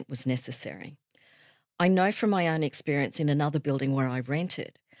 5% was necessary. I know from my own experience in another building where I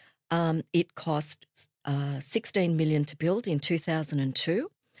rented, it cost $16 million to build in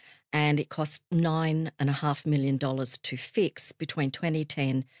 2002, and it cost $9.5 million to fix between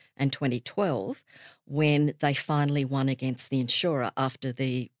 2010 and 2012 when they finally won against the insurer after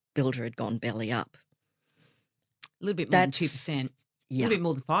the builder had gone belly up. A little bit more than 2%. Yeah. A little bit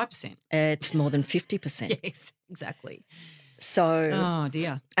more than 5%. It's more than 50%. Yes, exactly. So, oh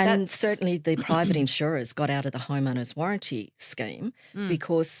dear. And certainly the private insurers got out of the homeowners warranty scheme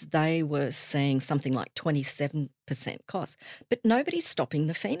because they were seeing something like 27% cost. But nobody's stopping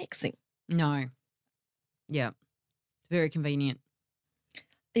the phoenixing. No. Yeah. It's very convenient.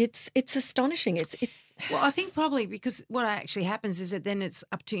 It's astonishing. Well, I think probably because what actually happens is that then it's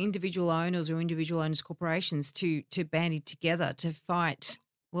up to individual owners or individual owners corporations to bandy together to fight,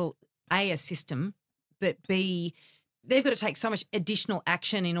 well, A, a system, but B, they've got to take so much additional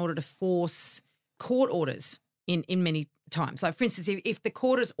action in order to force court orders in many times. Like, for instance, if the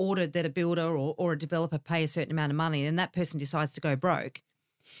court has ordered that a builder or a developer pay a certain amount of money and that person decides to go broke,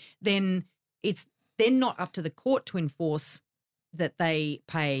 then it's then not up to the court to enforce that they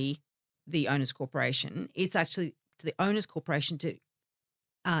pay the owner's corporation. It's actually to the owner's corporation to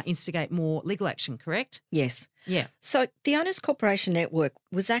instigate more legal action, correct? Yes. Yeah. So the Owners Corporation Network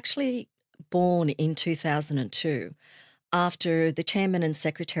was actually born in 2002 after the chairman and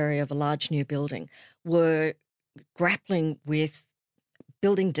secretary of a large new building were grappling with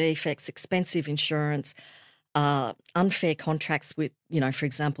building defects, expensive insurance, unfair contracts with, for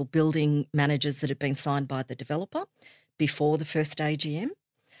example, building managers that had been signed by the developer before the first AGM.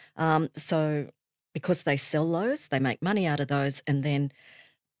 So because they sell those, they make money out of those, and then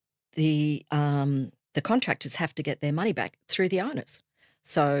the contractors have to get their money back through the owners.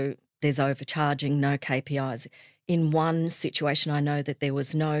 So there's overcharging, no KPIs. In one situation, I know that there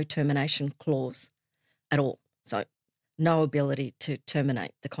was no termination clause at all. So no ability to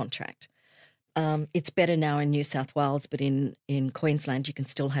terminate the contract. It's better now in New South Wales, but in Queensland, you can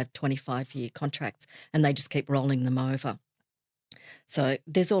still have 25-year contracts and they just keep rolling them over. So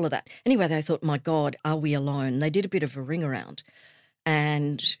there's all of that. Anyway, they thought, my God, are we alone? They did a bit of a ring around,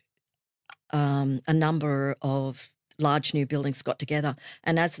 and a number of large new buildings got together.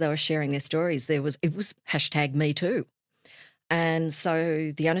 And as they were sharing their stories, it was #MeToo. And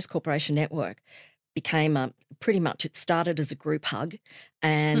so the Owners Corporation Network became pretty much, it started as a group hug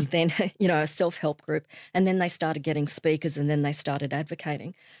and then, a self-help group. And then they started getting speakers and then they started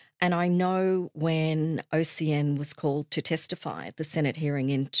advocating. And I know when OCN was called to testify at the Senate hearing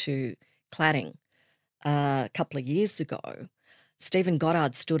into cladding a couple of years ago, Stephen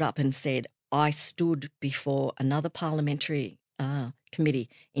Goddard stood up and said, I stood before another parliamentary committee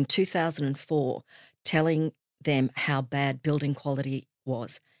in 2004 telling them how bad building quality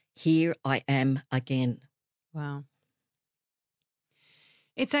was, here I am again. Wow.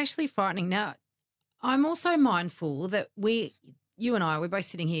 It's actually frightening. Now, I'm also mindful that you and I, we're both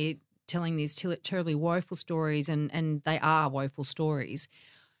sitting here telling these terribly woeful stories, and they are woeful stories.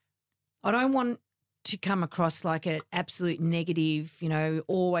 I don't want to come across like an absolute negative,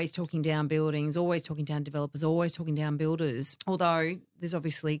 always talking down buildings, always talking down developers, always talking down builders, although there's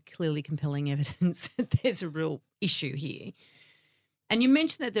obviously clearly compelling evidence that there's a real issue here. And you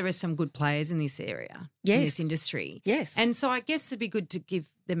mentioned that there are some good players in this area, in this industry. Yes. And so I guess it'd be good to give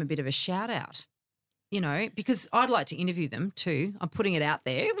them a bit of a shout out, because I'd like to interview them too. I'm putting it out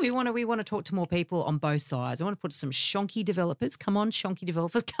there. We want to talk to more people on both sides. I want to put some shonky developers. Come on, shonky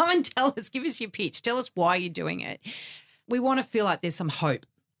developers. Come and tell us. Give us your pitch. Tell us why you're doing it. We want to feel like there's some hope.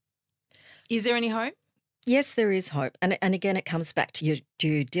 Is there any hope? Yes, there is hope. And again, it comes back to your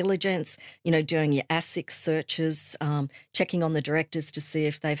due diligence, doing your ASIC searches, checking on the directors to see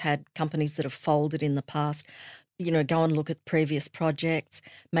if they've had companies that have folded in the past. Go and look at previous projects,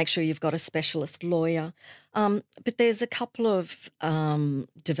 make sure you've got a specialist lawyer. But there's a couple of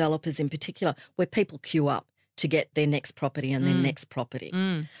developers in particular where people queue up to get their next property and their next property.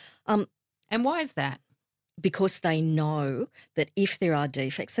 And why is that? Because they know that if there are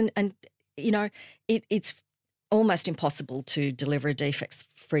defects, and it's almost impossible to deliver a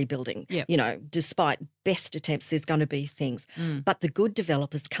defects-free building. Yep. Despite best attempts, there's going to be things. But the good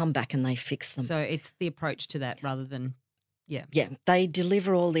developers come back and they fix them. So it's the approach to that rather than, Yeah, they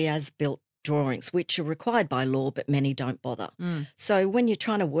deliver all the as-built drawings, which are required by law, but many don't bother. So when you're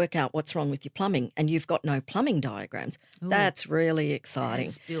trying to work out what's wrong with your plumbing and you've got no plumbing diagrams, that's really exciting.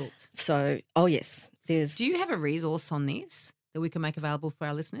 As-built. So, yes, there's... Do you have a resource on this that we can make available for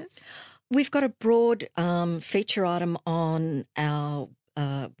our listeners? We've got a broad feature item on our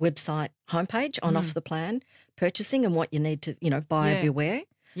website homepage on Off the Plan purchasing and what you need to, buyer beware.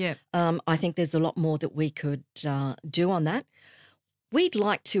 Yeah. I think there's a lot more that we could do on that. We'd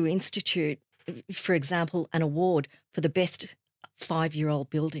like to institute, for example, an award for the best 5-year-old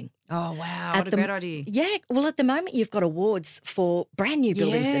building. Oh, wow. What a great idea. Yeah. Well, at the moment, you've got awards for brand new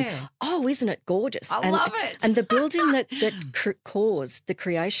buildings. Yeah. And, isn't it gorgeous? I love it. And the building that caused the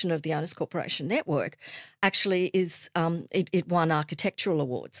creation of the Owners Corporation Network actually is it won architectural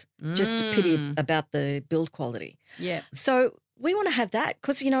awards. Just a pity about the build quality. Yeah. So we want to have that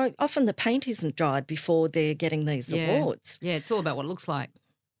because, often the paint isn't dried before they're getting these awards. Yeah, it's all about what it looks like.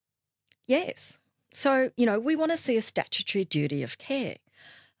 Yes. So, we want to see a statutory duty of care.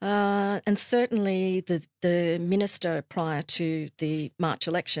 And certainly the minister prior to the March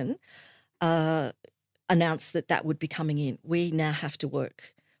election announced that would be coming in. We now have to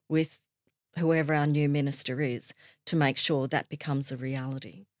work with whoever our new minister is to make sure that becomes a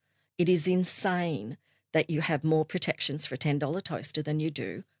reality. It is insane that you have more protections for a $10 toaster than you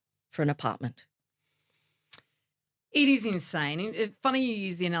do for an apartment. It is insane. Funny you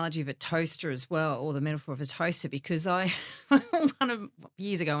use the analogy of a toaster as well, or the metaphor of a toaster, because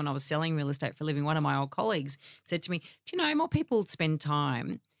years ago when I was selling real estate for a living, one of my old colleagues said to me, do you know, more people spend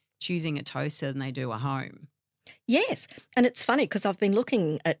time choosing a toaster than they do a home? Yes. And it's funny because I've been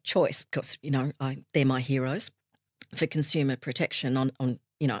looking at Choice because, they're my heroes for consumer protection on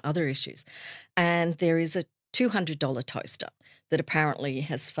other issues. And there is a $200 toaster that apparently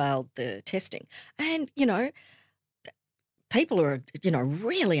has failed the testing. And, people are,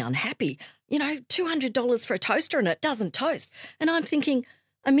 really unhappy. $200 for a toaster and it doesn't toast. And I'm thinking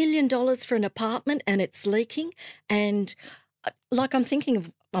 $1 million for an apartment and it's leaking. And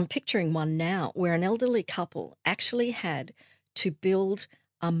I'm picturing one now where an elderly couple actually had to build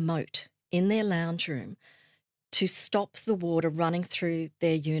a moat in their lounge room to stop the water running through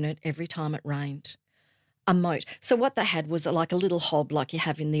their unit every time it rained. A moat. So what they had was like a little hob like you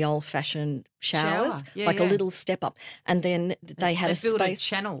have in the old-fashioned showers, a little step up. And then they had built space. A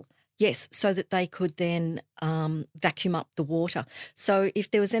channel. Yes, so that they could then vacuum up the water. So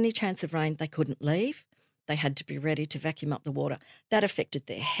if there was any chance of rain, they couldn't leave. They had to be ready to vacuum up the water. That affected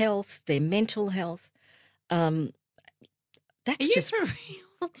their health, their mental health. That's just for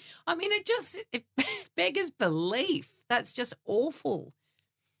real. I mean, it beggars belief. That's just awful.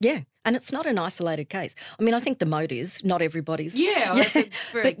 Yeah, and it's not an isolated case. I mean, I think the moat is not everybody's. Yeah, that's a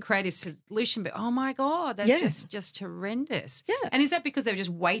very creative solution. But oh my God, that's just horrendous. Yeah, and is that because they were just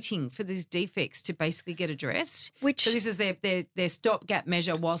waiting for these defects to basically get addressed? So this is their stopgap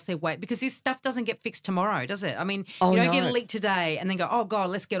measure whilst they wait, because this stuff doesn't get fixed tomorrow, does it? I mean, you don't get a leak today and then go, oh God,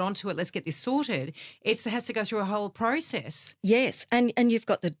 let's get onto it, let's get this sorted. It has to go through a whole process. Yes, and you've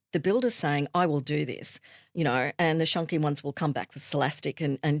got the builders saying, I will do this, and the shonky ones will come back with Celastic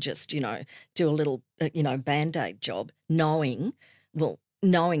and just, do a little, Band-Aid job, knowing Well,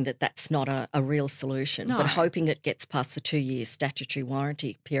 knowing that that's not a real solution, but No. hoping it gets past the 2-year statutory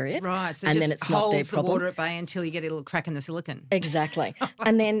warranty period. Right. So and just then it's not their holds the problem. water at bay until you get a little crack in the silicon. Exactly.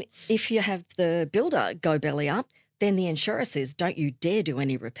 And then if you have the builder go belly up, then the insurer says, don't you dare do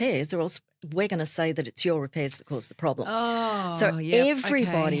any repairs, or else we're going to say that it's your repairs that caused the problem. Oh, So yep,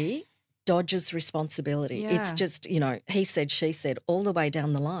 everybody okay. dodges responsibility. It's Yeah. just, he said, she said, all the way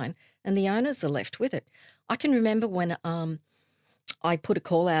down the line, and the owners are left with it. I can remember when I put a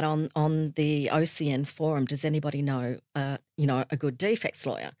call out on the OCN forum. Does anybody know, a good defects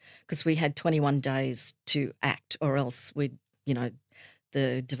lawyer? Because we had 21 days to act, or else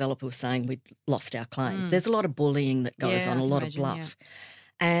the developer was saying we'd lost our claim. There's a lot of bullying that goes Yeah, on, I a can lot imagine, of bluff.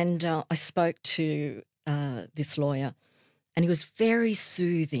 And I spoke to this lawyer, and he was very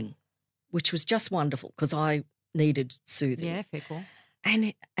soothing, which was just wonderful because I needed soothing. Yeah, fair call.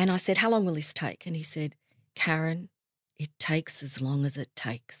 And I said, how long will this take? And he said, Karen, it takes as long as it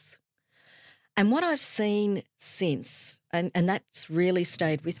takes. And what I've seen since, and that's really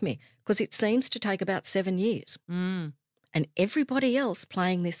stayed with me, because it seems to take about 7 years. Mm. And everybody else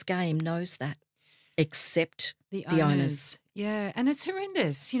playing this game knows that, except The the owners. owners. Yeah, and it's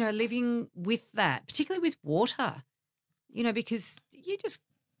horrendous, living with that, particularly with water, because you just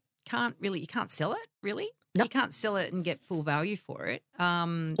you can't sell it, really. Nope. You can't sell it and get full value for it.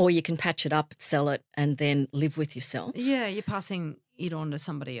 Or you can patch it up, sell it, and then live with yourself. Yeah, you're passing it on to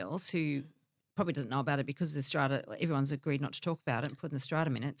somebody else who probably doesn't know about it because the strata, everyone's agreed not to talk about it and putting the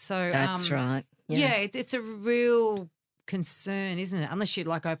stratum in it. So That's right. Yeah, it's a real concern, isn't it? Unless you're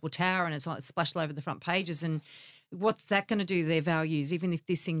like Opal Tower and it's splashed all over the front pages, and what's that going to do to their values? Even if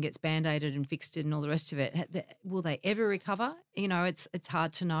this thing gets band-aided and fixed and all the rest of it, will they ever recover? It's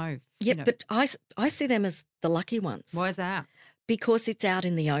hard to know. Yeah, but I see them as the lucky ones. Why is that? Because it's out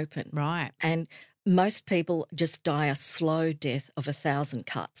in the open. Right. And most people just die a slow death of 1,000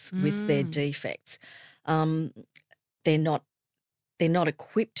 cuts with their defects. They're not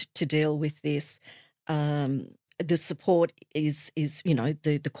equipped to deal with this. The support is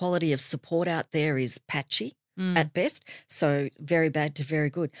the quality of support out there is patchy at best, so very bad to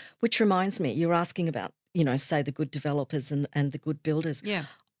very good. Which reminds me, you're asking about say the good developers and the good builders. Yeah.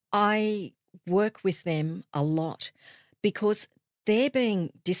 I work with them a lot because they're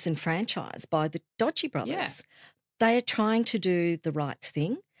being disenfranchised by the dodgy brothers. Yeah. They are trying to do the right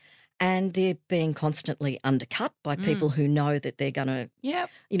thing, and they're being constantly undercut by people who know that they're going to, Yep.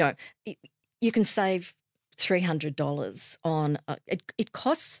 You can save $300 on, it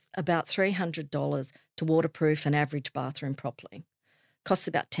costs about $300 to waterproof an average bathroom properly. Costs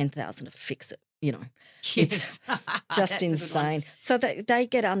about $10,000 to fix it, Yes. It's just That's a good one. insane. So they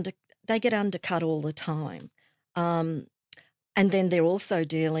get undercut all the time. And then they're also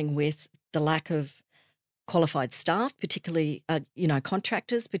dealing with the lack of qualified staff, particularly,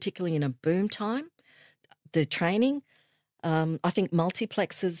 contractors, particularly in a boom time. The training, I think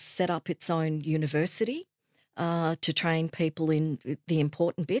Multiplex has set up its own university to train people in the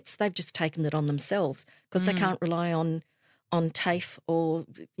important bits. They've just taken it on themselves because they can't rely on TAFE or,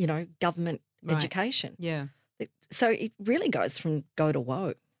 government Right. education. Yeah. So it really goes from go to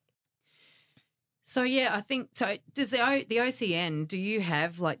woe. So, yeah, I think so. Does the OCN, do you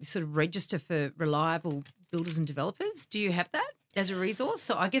have like sort of register for reliable builders and developers? Do you have that as a resource?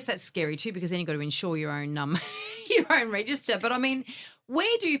 So I guess that's scary too because then you've got to insure your own your own register. But I mean,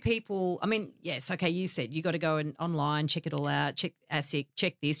 where do people, yes, okay, you said you got to go online, check it all out, check ASIC,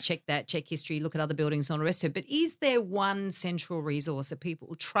 check this, check that, check history, look at other buildings and all the rest of it. But is there one central resource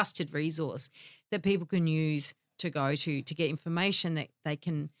trusted resource that people can use to go to get information that they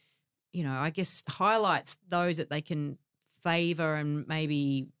can, I guess highlights those that they can favour and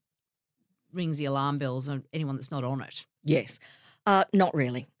maybe rings the alarm bells on anyone that's not on it? Yes. Not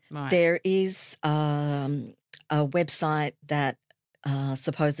really. Right. There is a website that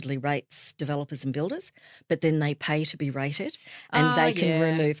supposedly rates developers and builders, but then they pay to be rated and they can yeah.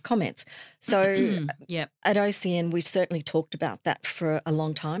 remove comments. So Yep. at OCN, we've certainly talked about that for a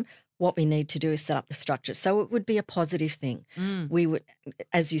long time. What we need to do is set up the structure. So it would be a positive thing. We would,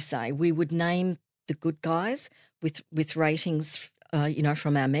 as you say, we would name the good guys with ratings,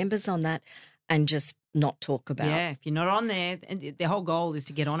 from our members on that and just not talk about. Yeah, if you're not on there, and the whole goal is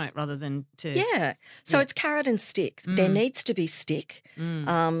to get on it rather than to. Yeah. So it's carrot and stick. There needs to be stick.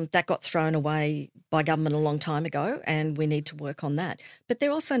 That got thrown away by government a long time ago and we need to work on that. But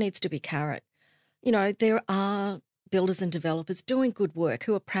there also needs to be carrot. There are builders and developers doing good work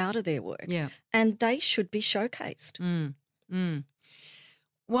who are proud of their work. Yeah. And they should be showcased.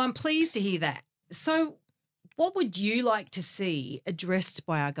 Well, I'm pleased to hear that. So what would you like to see addressed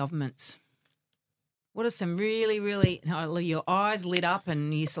by our governments? What are some really, really, your eyes lit up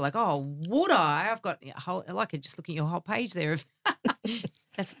and you're like, oh, would I? I've got a whole, I like it just looking at your whole page there. Of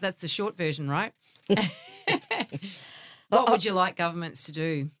that's the short version, right? What would you like governments to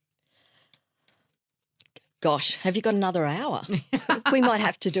do? Gosh, have you got another hour? We might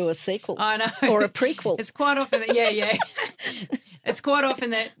have to do a sequel. I know. Or a prequel. It's quite often that, yeah. It's quite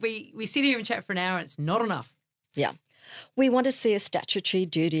often that we sit here and chat for an hour and it's not enough. Yeah. We want to see a statutory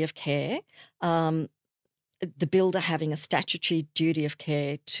duty of care, the builder having a statutory duty of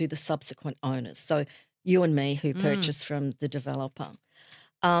care to the subsequent owners. So you and me who purchase from the developer.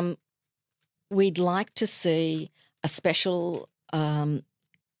 We'd like to see a special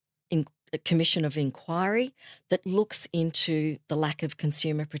commission of inquiry that looks into the lack of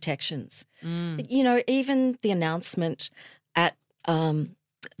consumer protections. You know, even the announcement at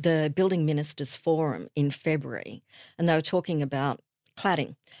the Building Ministers Forum in February, and they were talking about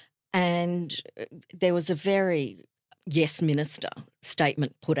cladding. And there was a very yes minister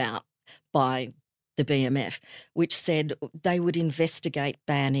statement put out by the BMF, which said they would investigate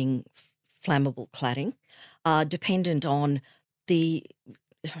banning flammable cladding, dependent on the,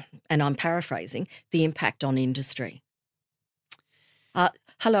 and I'm paraphrasing, the impact on industry.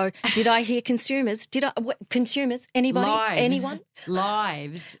 Hello, did I hear consumers? Consumers? Anybody? Anyone?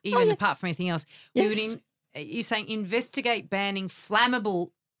 Lives, even apart from anything else. Yes. You're saying investigate banning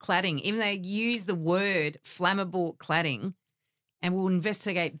flammable cladding, even though they use the word flammable cladding, and we'll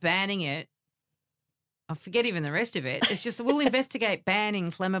investigate banning it. I forget even the rest of it. It's just we'll investigate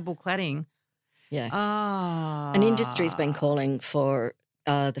banning flammable cladding. Yeah. Ah. And industry's been calling for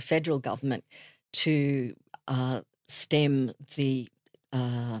the federal government to stem the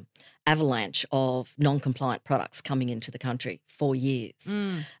avalanche of non-compliant products coming into the country for years.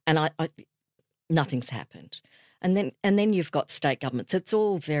 And I nothing's happened. And then you've got state governments. It's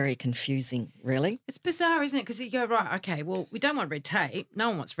all very confusing, really. It's bizarre, isn't it? Because you go, right, okay, well, we don't want red tape. No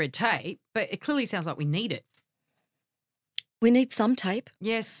one wants red tape, but it clearly sounds like we need it. We need some tape.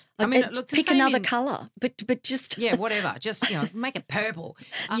 Yes. I mean, look, pick another colour, but just... Yeah, whatever. Just, make it purple.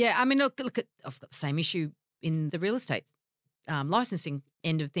 Yeah, I mean, look, I've got the same issue in the real estate licensing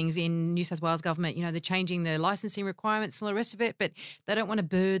end of things in New South Wales government. They're changing the licensing requirements and all the rest of it, but they don't want to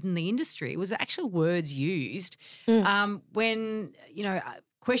burden the industry. It was actual words used when,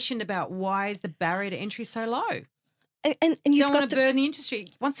 questioned about why is the barrier to entry so low? And you've don't got want to burden the industry.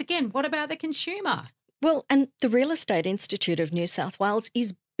 Once again, what about the consumer? Well, and the Real Estate Institute of New South Wales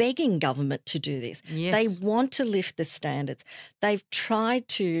is begging government to do this. Yes. They want to lift the standards. They've tried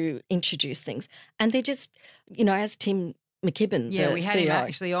to introduce things, and they're just, as Tim McKibben, the we had CEO, him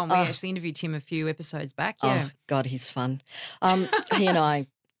actually on. We actually interviewed Tim a few episodes back. Yeah. Oh, God, he's fun. He and I,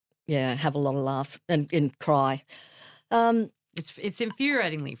 have a lot of laughs and cry. It's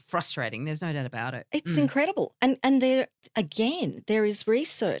infuriatingly frustrating. There's no doubt about it. It's incredible. And there is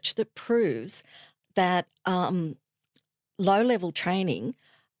research that proves that low-level training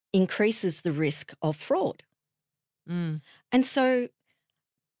increases the risk of fraud. And so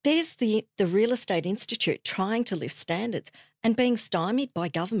there's the Real Estate Institute trying to lift standards and being stymied by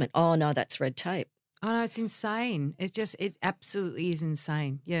government. Oh, no, that's red tape. Oh, no, it's insane. It absolutely is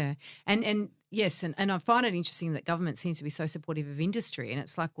insane. Yeah. And yes, and I find it interesting that government seems to be so supportive of industry. And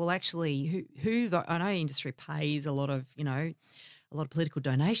it's like, well, actually, I know industry pays a lot of political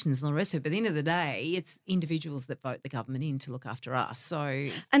donations and all the rest of it. But at the end of the day, it's individuals that vote the government in to look after us. So,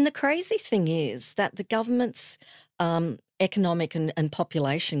 and the crazy thing is that the government's economic and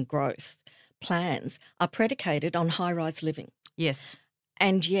population growth plans are predicated on high-rise living. Yes.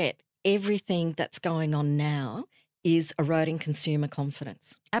 And yet everything that's going on now is eroding consumer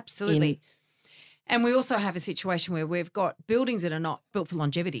confidence. Absolutely. And we also have a situation where we've got buildings that are not built for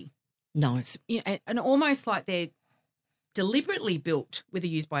longevity. No. It's, and almost like they're deliberately built with a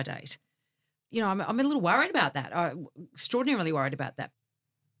use-by date. I'm a little worried about that. Extraordinarily worried about that.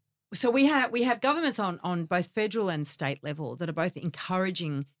 So we have governments on both federal and state level that are both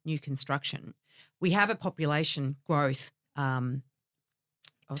encouraging new construction. We have a population growth targets.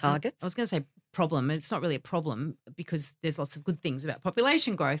 I was going to say problem. It's not really a problem because there's lots of good things about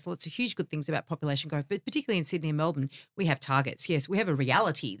population growth, lots of huge good things about population growth, but particularly in Sydney and Melbourne, we have targets. Yes, we have a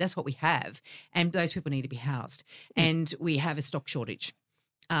reality. That's what we have. And those people need to be housed. And we have a stock shortage.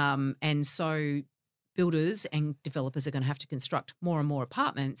 And so builders and developers are going to have to construct more and more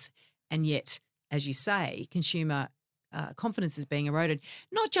apartments. And yet, as you say, consumer confidence is being eroded,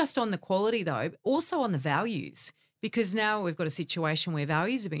 not just on the quality though, but also on the values. Because now we've got a situation where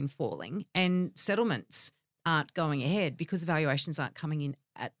values have been falling and settlements aren't going ahead because valuations aren't coming in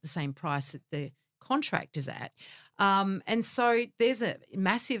at the same price that the contract is at. And so there's a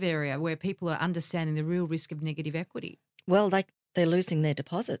massive area where people are understanding the real risk of negative equity. Well, they're losing their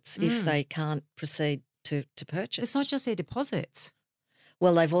deposits if they can't proceed to purchase. It's not just their deposits.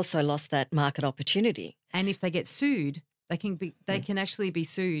 Well, they've also lost that market opportunity. And if they get sued, they can actually be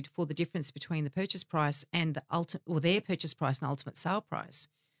sued for the difference between the purchase price and their purchase price and ultimate sale price.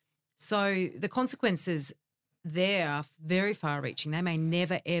 So the consequences there are very far-reaching. They may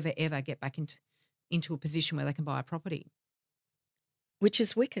never, ever, ever get back into a position where they can buy a property. Which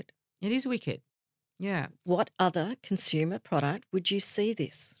is wicked. It is wicked. Yeah. What other consumer product would you see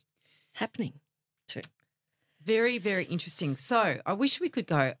this happening to? Very, very interesting. So I wish we could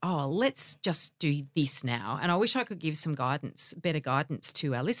go, let's just do this now. And I wish I could give some better guidance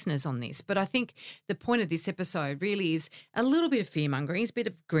to our listeners on this. But I think the point of this episode really is a little bit of fear-mongering. It's a bit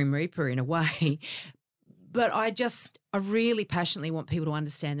of Grim Reaper in a way. But I really passionately want people to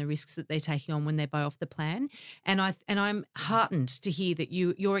understand the risks that they're taking on when they buy off the plan. And I'm heartened to hear that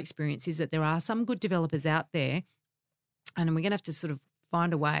your experience is that there are some good developers out there, and we're going to have to sort of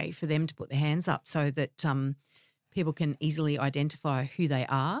find a way for them to put their hands up so that people can easily identify who they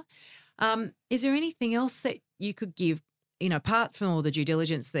are. Is there anything else that you could give, apart from all the due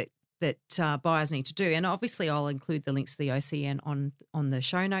diligence that buyers need to do? And obviously I'll include the links to the OCN on the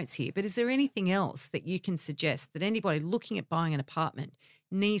show notes here. But is there anything else that you can suggest that anybody looking at buying an apartment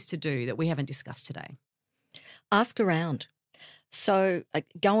needs to do that we haven't discussed today? Ask around. So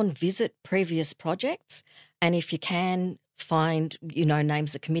go and visit previous projects, and if you can, find,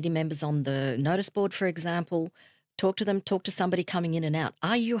 names of committee members on the notice board, for example. Talk to them, talk to somebody coming in and out.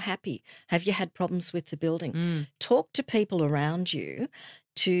 Are you happy? Have you had problems with the building? Talk to people around you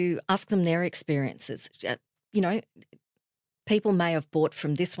to ask them their experiences. People may have bought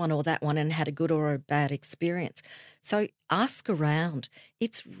from this one or that one and had a good or a bad experience. So ask around.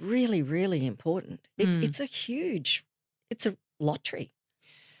 It's really, really important. It's a lottery.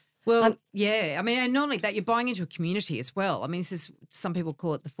 Well, yeah. I mean, and not only that, you're buying into a community as well. I mean, some people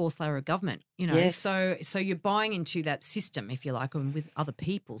call it the fourth layer of government, Yes. So you're buying into that system, if you like, and with other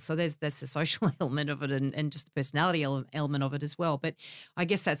people. So that's the social element of it and just the personality element of it as well. But I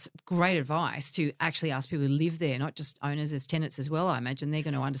guess that's great advice to actually ask people who live there, not just owners as tenants as well. I imagine they're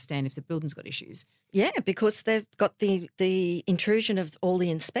going to understand if the building's got issues. Yeah, because they've got the intrusion of all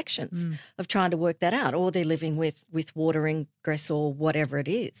the inspections of trying to work that out, or they're living with water ingress or whatever it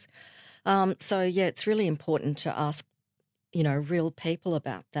is. So, yeah, it's really important to ask, real people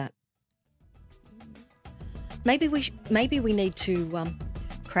about that. Maybe we need to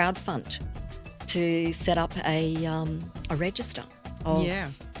crowdfund to set up a register of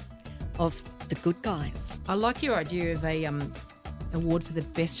the good guys. I like your idea of a award for the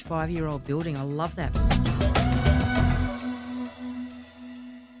best 5-year-old building. I love that.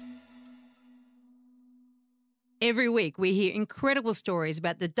 Every week we hear incredible stories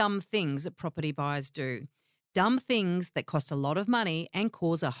about the dumb things that property buyers do. Dumb things that cost a lot of money and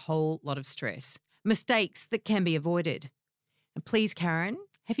cause a whole lot of stress. Mistakes that can be avoided. And please, Karen,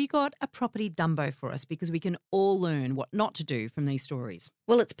 have you got a property Dumbo for us? Because we can all learn what not to do from these stories.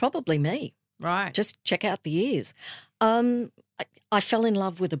 Well, it's probably me. Right. Just check out the ears. I fell in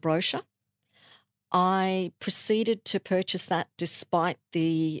love with a brochure. I proceeded to purchase that despite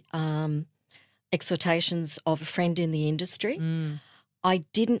the exhortations of a friend in the industry. I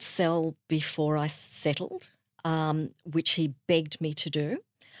didn't sell before I settled, which he begged me to do,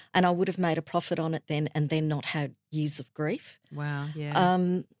 and I would have made a profit on it then and then not had years of grief. Wow, yeah.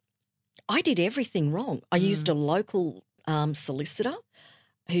 I did everything wrong. I used a local solicitor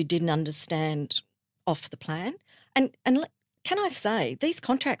who didn't understand off the plan. And can I say, these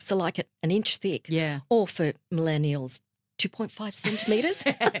contracts are like an inch thick. Yeah. Or for millennials, 2.5 centimetres.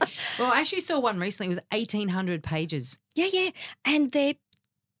 Well, I actually saw one recently. It was 1,800 pages. Yeah. And they're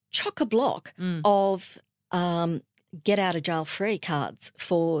chock-a-block of get out of jail free cards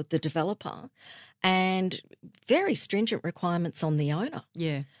for the developer and very stringent requirements on the owner.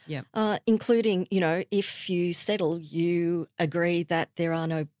 Yeah. Including, if you settle, you agree that there are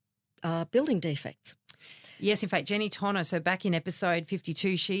no building defects. Yes, in fact, Jenny Tonner, so back in episode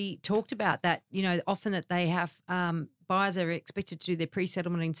 52, she talked about that, often that they have buyers are expected to do their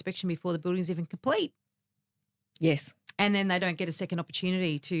pre-settlement inspection before the building's even complete. Yes. And then they don't get a second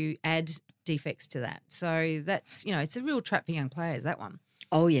opportunity to add defects to that. So that's, it's a real trap for young players, that one.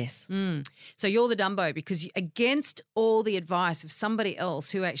 Oh, yes. So you're the Dumbo because against all the advice of somebody else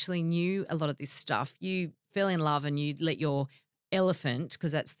who actually knew a lot of this stuff, you fell in love and you let your elephant,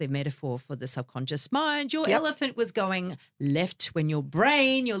 because that's the metaphor for the subconscious mind, your elephant was going left when your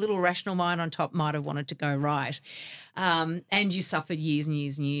brain, your little rational mind on top might have wanted to go right. And you suffered years and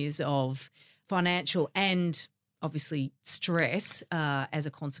years and years of financial and obviously stress as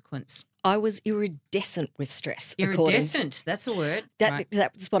a consequence. I was iridescent with stress. according- Iridescent, that's a word. Right.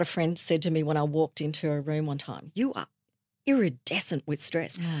 That's what a friend said to me when I walked into a room one time. You are iridescent with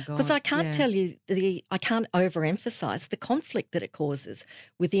stress. Oh, Because God, I can't yeah. tell you, I can't overemphasize the conflict that it causes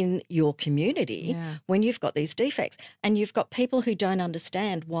within your community Yeah. when you've got these defects. And you've got people who don't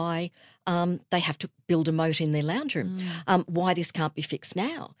understand why they have to build a moat in their lounge room, why this can't be fixed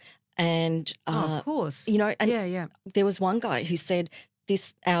now. And, Of course. you know, and yeah. there was one guy who said,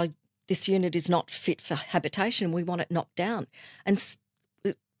 this unit is not fit for habitation. We want it knocked down. And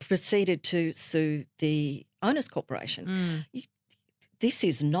proceeded to sue the owners corporation. This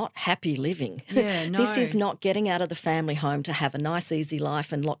is not happy living. Yeah, no. This is not getting out of the family home to have a nice, easy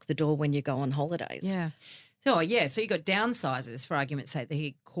life and lock the door when you go on holidays. Yeah. So, so you've got downsizers, for argument's sake, that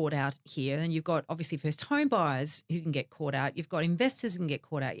get caught out here, and you've got obviously first home buyers who can get caught out. You've got investors who can get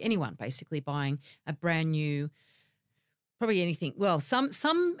caught out. Anyone basically buying a brand new, probably anything. Well,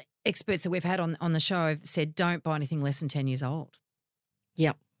 some experts that we've had on the show have said don't buy anything less than 10 years old.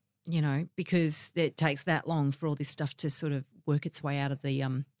 Yep. You know, because it takes that long for all this stuff to sort of work its way out of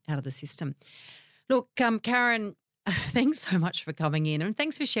the system. Look, Karen, thanks so much for coming in, and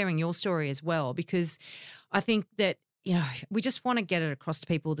thanks for sharing your story as well, because I think that, you know, we just want to get it across to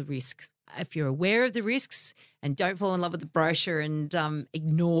people, the risks. If you're aware of the risks and don't fall in love with the brochure and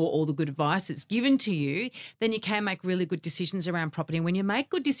ignore all the good advice that's given to you, then you can make really good decisions around property. And when you make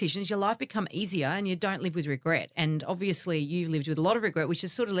good decisions, your life becomes easier and you don't live with regret. And obviously you've lived with a lot of regret, which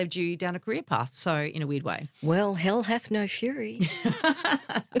has sort of led you down a career path, so in a weird way. Well, hell hath no fury.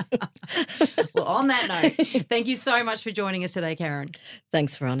 Well, on that note, thank you so much for joining us today, Karen.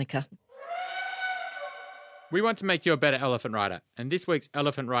 Thanks, Veronica. We want to make you a better elephant rider, and this week's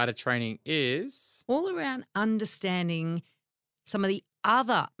elephant rider training is all around understanding some of the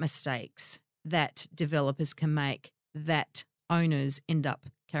other mistakes that developers can make that owners end up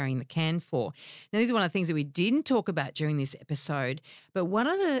carrying the can for. Now, these are one of the things that we didn't talk about during this episode, but one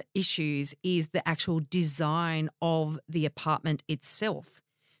of the issues is the actual design of the apartment itself.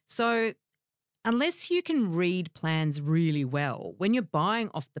 So unless you can read plans really well, when you're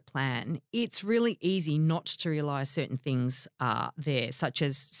buying off the plan, it's really easy not to realise certain things are there, such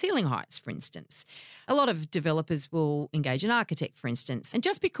as ceiling heights, for instance. A lot of developers will engage an architect, for instance. And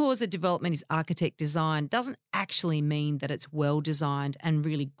just because a development is architect designed doesn't actually mean that it's well designed and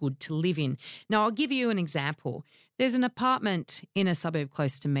really good to live in. Now, I'll give you an example. There's an apartment in a suburb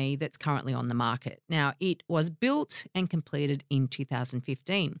close to me that's currently on the market. Now, it was built and completed in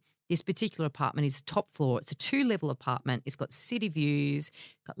 2015. This particular apartment is top floor. It's a 2-level apartment. It's got city views,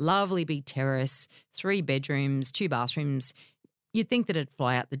 got lovely big terrace, 3 bedrooms, 2 bathrooms. You'd think that it'd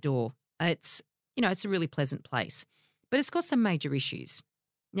fly out the door. It's a really pleasant place, but it's got some major issues.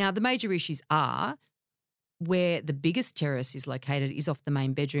 Now, the major issues are where the biggest terrace is located is off the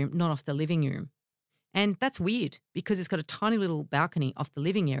main bedroom, not off the living room. And that's weird because it's got a tiny little balcony off the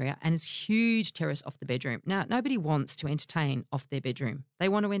living area and it's huge terrace off the bedroom. Now, nobody wants to entertain off their bedroom. They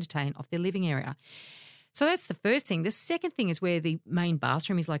want to entertain off their living area. So that's the first thing. The second thing is where the main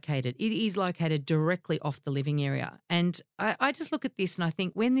bathroom is located. It is located directly off the living area. And I just look at this and I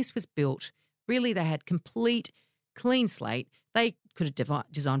think when this was built, really they had complete clean slate. They could have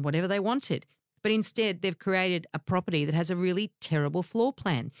designed whatever they wanted. But instead, they've created a property that has a really terrible floor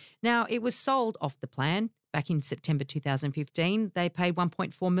plan. Now, it was sold off the plan back in September 2015. They paid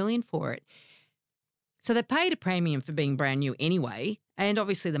 $1.4 million for it. So they paid a premium for being brand new anyway, and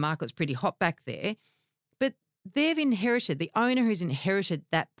obviously the market was pretty hot back there. But they've inherited, the owner has inherited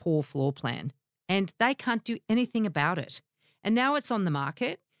that poor floor plan, and they can't do anything about it. And now it's on the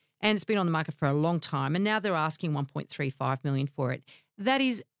market, and it's been on the market for a long time, and now they're asking $1.35 million for it. That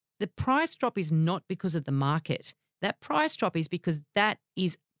is, the price drop is not because of the market. That price drop is because that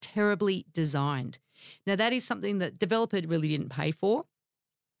is terribly designed. Now, that is something that developer really didn't pay for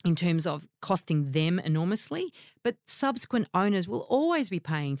in terms of costing them enormously, but subsequent owners will always be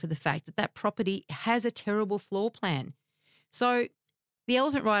paying for the fact that that property has a terrible floor plan. So the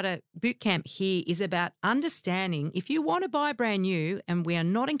Elephant Rider Bootcamp here is about understanding if you want to buy brand new, and we are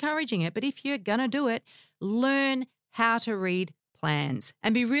not encouraging it, but if you're going to do it, learn how to read plans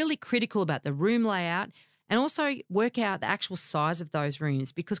and be really critical about the room layout and also work out the actual size of those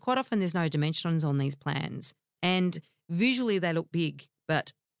rooms, because quite often there's no dimensions on these plans and visually they look big,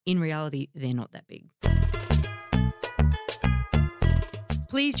 but in reality they're not that big.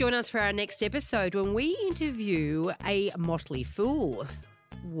 Please join us for our next episode when we interview a motley fool.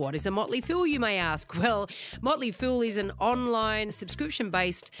 What is a Motley Fool, you may ask? Well, Motley Fool is an online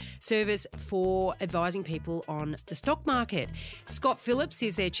subscription-based service for advising people on the stock market. Scott Phillips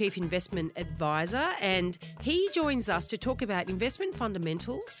is their Chief Investment Advisor, and he joins us to talk about investment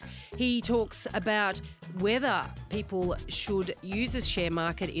fundamentals. He talks about whether people should use the share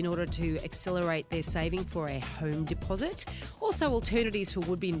market in order to accelerate their saving for a home deposit. Also, alternatives for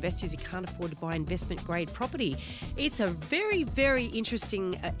would-be investors who can't afford to buy investment-grade property. It's a very, very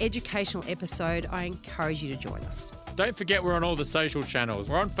interesting educational episode. I encourage you to join us. Don't forget we're on all the social channels.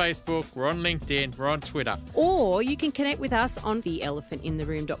 We're on Facebook, we're on LinkedIn, we're on Twitter. Or you can connect with us on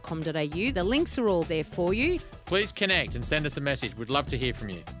theelephantintheroom.com.au. The links are all there for you. Please connect and send us a message. We'd love to hear from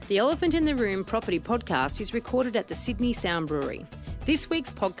you. The Elephant in the Room Property Podcast is recorded at the Sydney Sound Brewery. This week's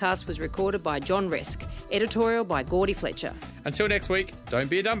podcast was recorded by John Resk, editorial by Gordy Fletcher. Until next week, don't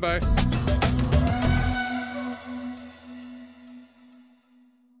be a Dumbo.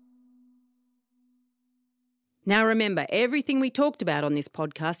 Now remember, everything we talked about on this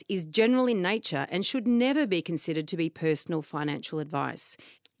podcast is general in nature and should never be considered to be personal financial advice.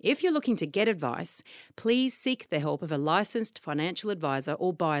 If you're looking to get advice, please seek the help of a licensed financial advisor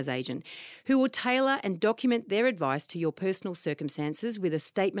or buyer's agent who will tailor and document their advice to your personal circumstances with a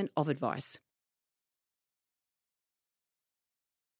statement of advice.